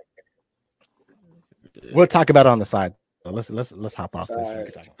 5. We'll talk about it on the side. So let's hop off this.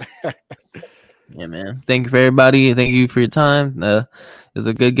 Yeah, man. Thank you for everybody. Thank you for your time. It was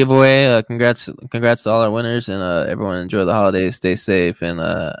a good giveaway. Congrats to all our winners, and everyone enjoy the holidays. Stay safe, and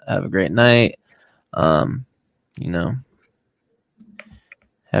have a great night. You know,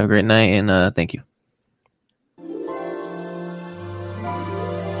 have a great night, and thank you.